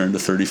basically turned the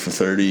 30 for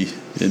 30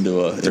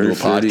 into a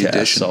podcast.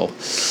 Edition.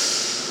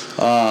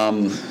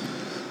 So,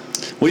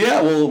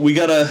 well, we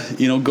gotta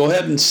go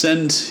ahead and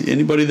send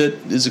anybody that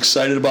is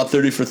excited about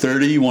 30 for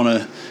 30. You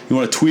want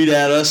to tweet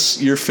at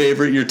us your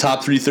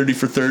top 3 30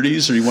 for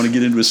 30s, or you want to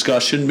get into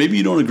discussion. Maybe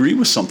you don't agree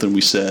with something we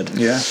said.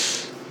 Yeah.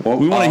 Well,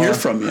 we want to hear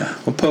from you.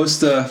 I'll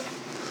post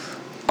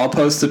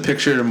a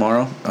picture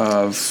tomorrow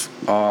of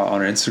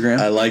on our Instagram.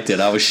 I liked it.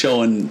 I was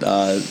showing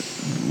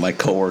my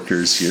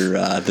coworkers. You're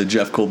the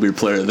Jeff Colbert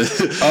player. By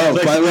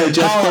the way,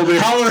 Jeff Colbert.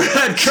 Holler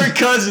at Kirk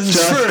Cousins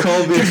for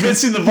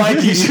convincing the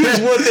Vikings he was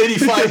worth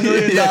 $85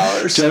 million.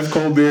 Jeff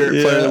Colbert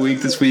player of the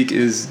week this week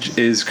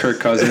is Kirk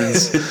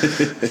Cousins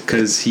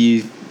because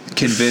he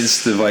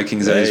convinced the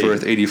Vikings that he's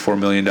worth $84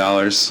 million.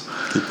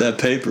 Get that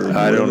paper.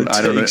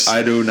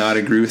 I do not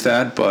agree with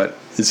that, but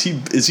is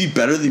he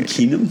better than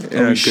Keenum?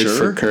 Good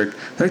for Kirk.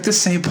 They're like the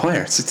same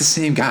player. It's like the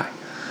same guy.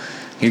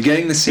 You're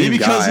getting the same guy.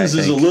 Maybe Cousins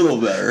is a little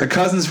better.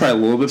 Cousins is probably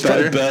a little bit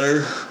better.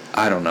 Better.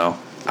 I don't know.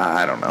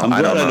 I'm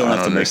glad I don't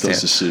have to make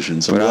those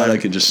decisions. I'm glad I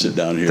can just sit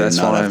down here and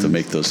not have to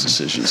make those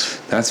decisions.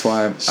 That's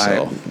why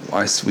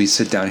we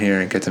sit down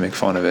here and get to make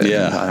fun of it.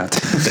 Yeah. And not have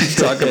to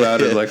talk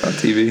about it like on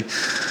TV.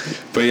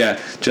 But yeah,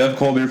 Jeff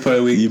Colbert play of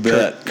the week. You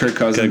bet. Kirk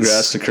Cousins.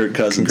 Congrats to Kirk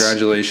Cousins.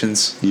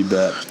 Congratulations. You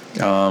bet.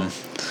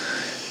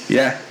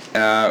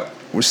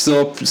 We're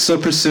still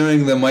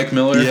pursuing the Mike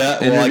Miller. Yeah.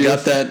 Well,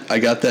 I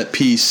got that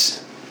piece.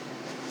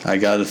 I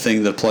got a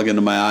thing to plug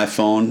into my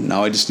iPhone.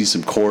 Now I just need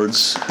some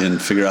chords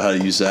and figure out how to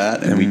use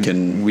that, and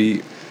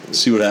we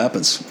see what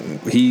happens.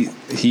 He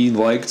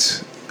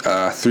liked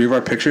 3 of our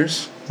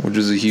pictures, which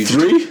was a huge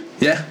 3.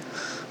 Yeah.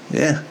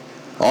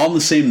 All on the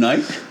same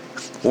night,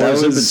 or That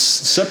was it was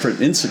separate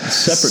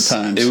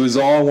times? It was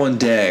all one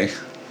day.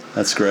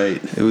 That's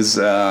great. It was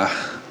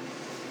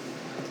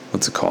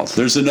what's it called?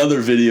 There's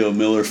another video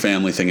Miller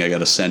family thing I got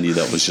to send you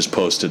that was just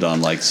posted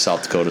on like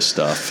South Dakota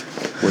stuff,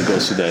 where it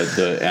goes to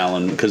the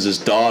Allen, because his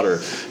daughter,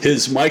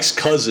 Mike's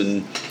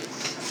cousin,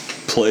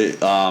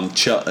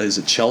 is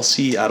it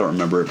Chelsea? I don't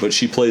remember, but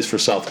she plays for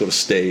South Dakota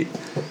State,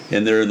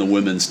 and they're in the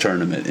women's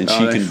tournament, and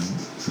she can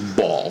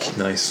ball.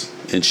 Nice.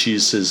 And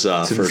she's his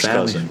first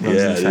cousin.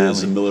 Yeah, it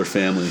is a Miller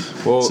family.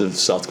 Well, it's a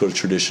South Dakota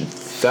tradition.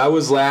 That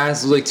was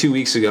like 2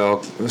 weeks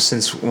ago.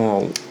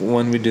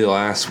 When we did the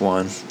last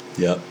one.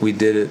 Yep. We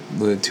did it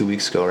 2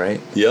 weeks ago, right?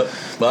 Yep.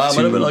 Well, it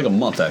might have been like a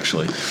month,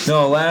 actually.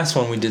 No, last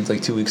one we did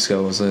like 2 weeks ago.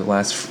 It was like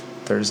last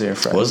Thursday or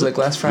Friday. Was it? Like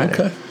last Friday.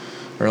 Okay.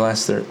 Or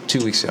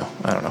 2 weeks ago.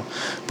 I don't know.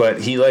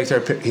 But he liked our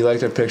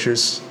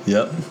pictures.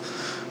 Yep.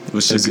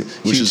 Which is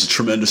a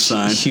tremendous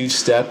sign. Huge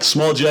step.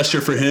 Small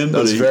gesture for him. I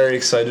was very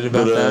excited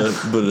about that.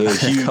 But a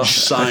huge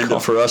sign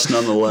for us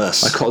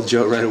nonetheless. I called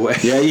Joe right away.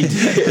 Yeah, you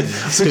did.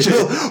 So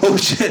Joe, oh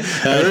shit!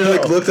 I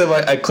looked at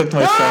I clicked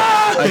my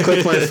phone. I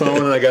clicked my phone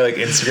and I got like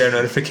Instagram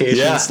notifications.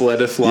 Yeah. Let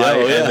it fly.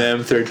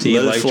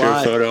 MM13 liked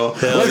your photo.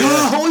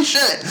 Oh holy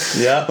shit!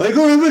 Yeah. Like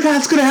oh my god,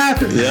 it's gonna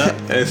happen. Yeah.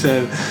 And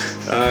then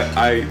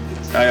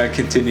I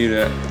continue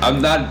to.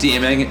 I'm not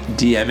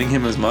DMing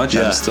him as much.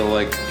 Yeah. I'm still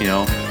like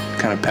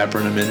kind of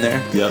peppering him in there.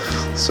 Yep.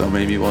 So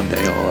maybe one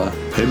day I'll.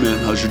 Hey man,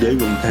 how's your day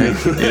going?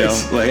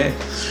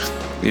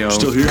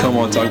 Still here. Come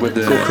on, talk about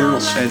the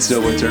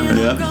NCAA tournament.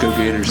 Yeah. Go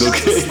Gators. Go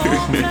Gators.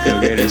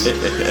 Go Gators.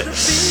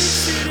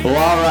 Well,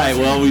 all right.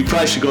 Well, we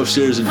probably should go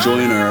upstairs and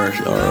join our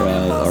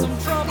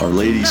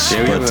ladies.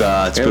 Yeah, but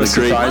it's been a great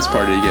surprise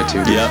party to get to.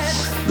 Yeah,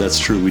 that's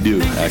true. We do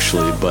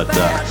actually. But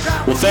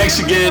well, thanks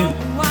again.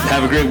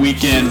 Have a great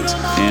weekend,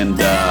 and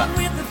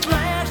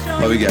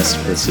love you guys.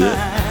 That's it.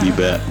 You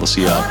bet. We'll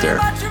see you out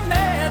there.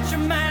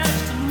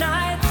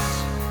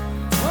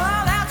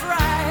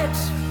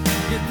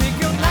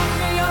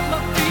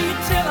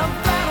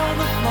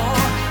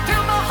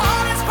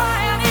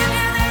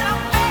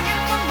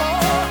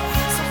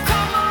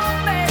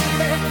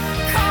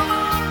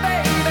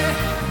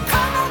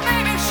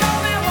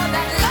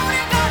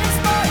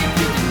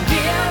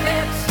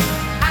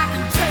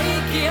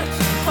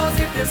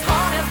 This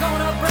heart is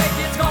gonna break,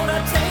 it's gonna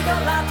take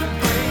a lot to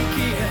break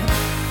it.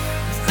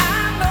 'Cause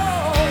I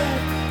know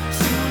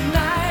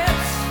tonight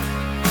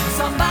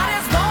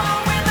somebody's gonna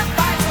win the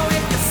fight. So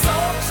if you're so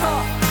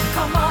tough,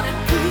 come on and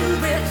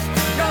prove it.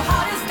 Your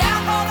heart is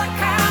down for the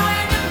count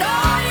and you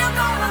know you're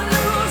gonna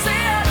lose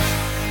it.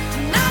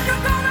 Tonight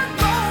you're gonna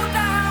go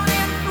down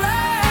in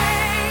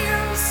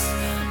flames,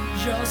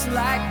 just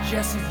like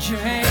Jesse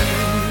James.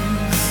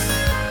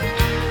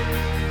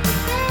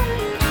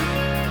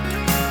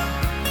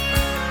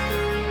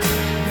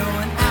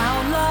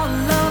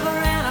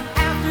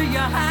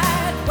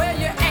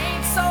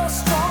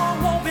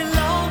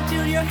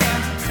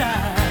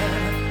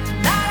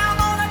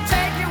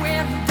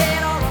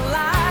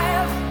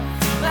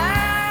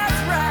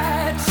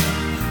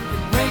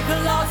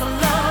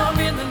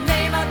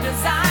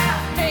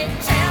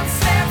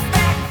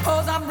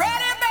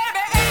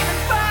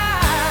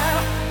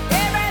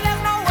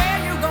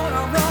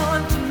 Run.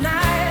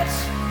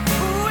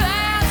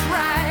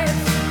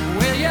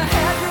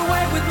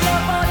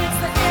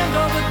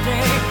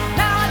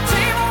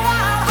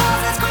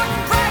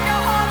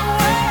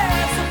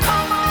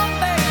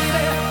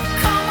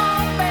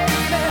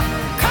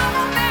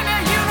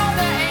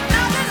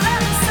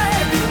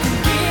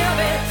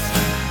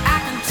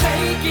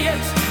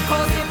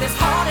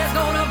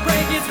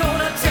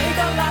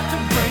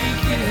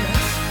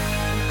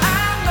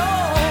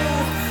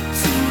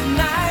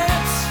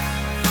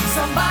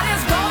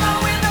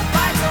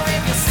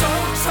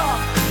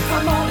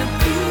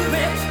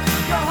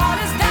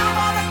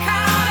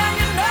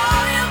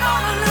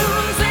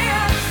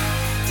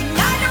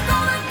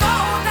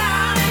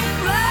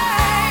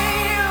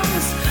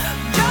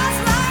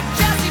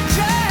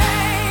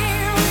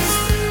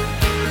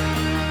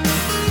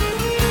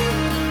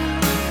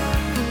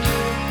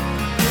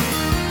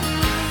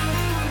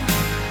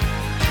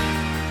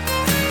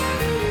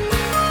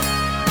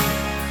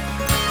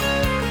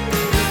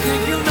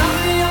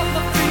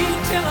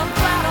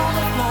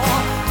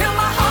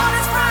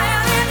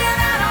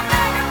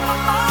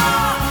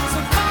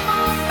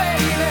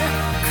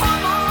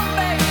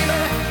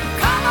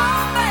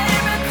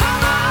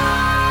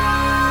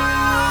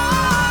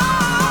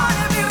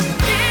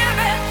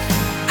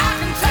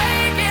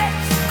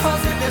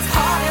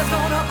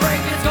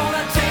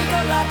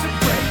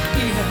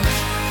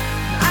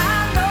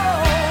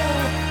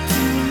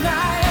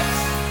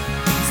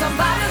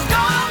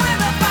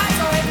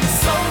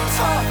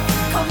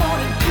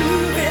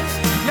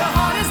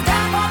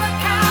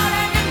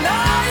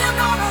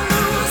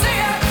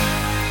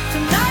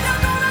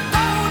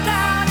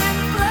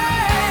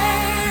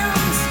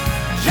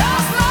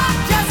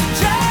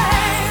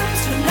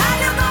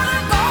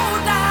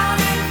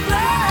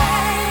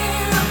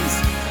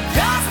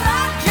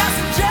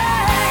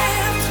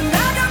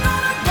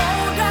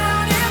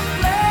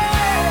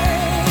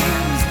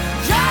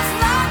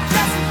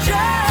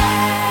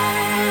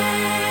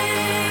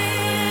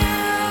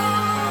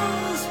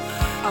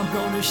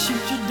 gonna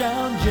shoot you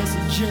down, Jesse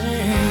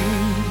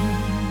James.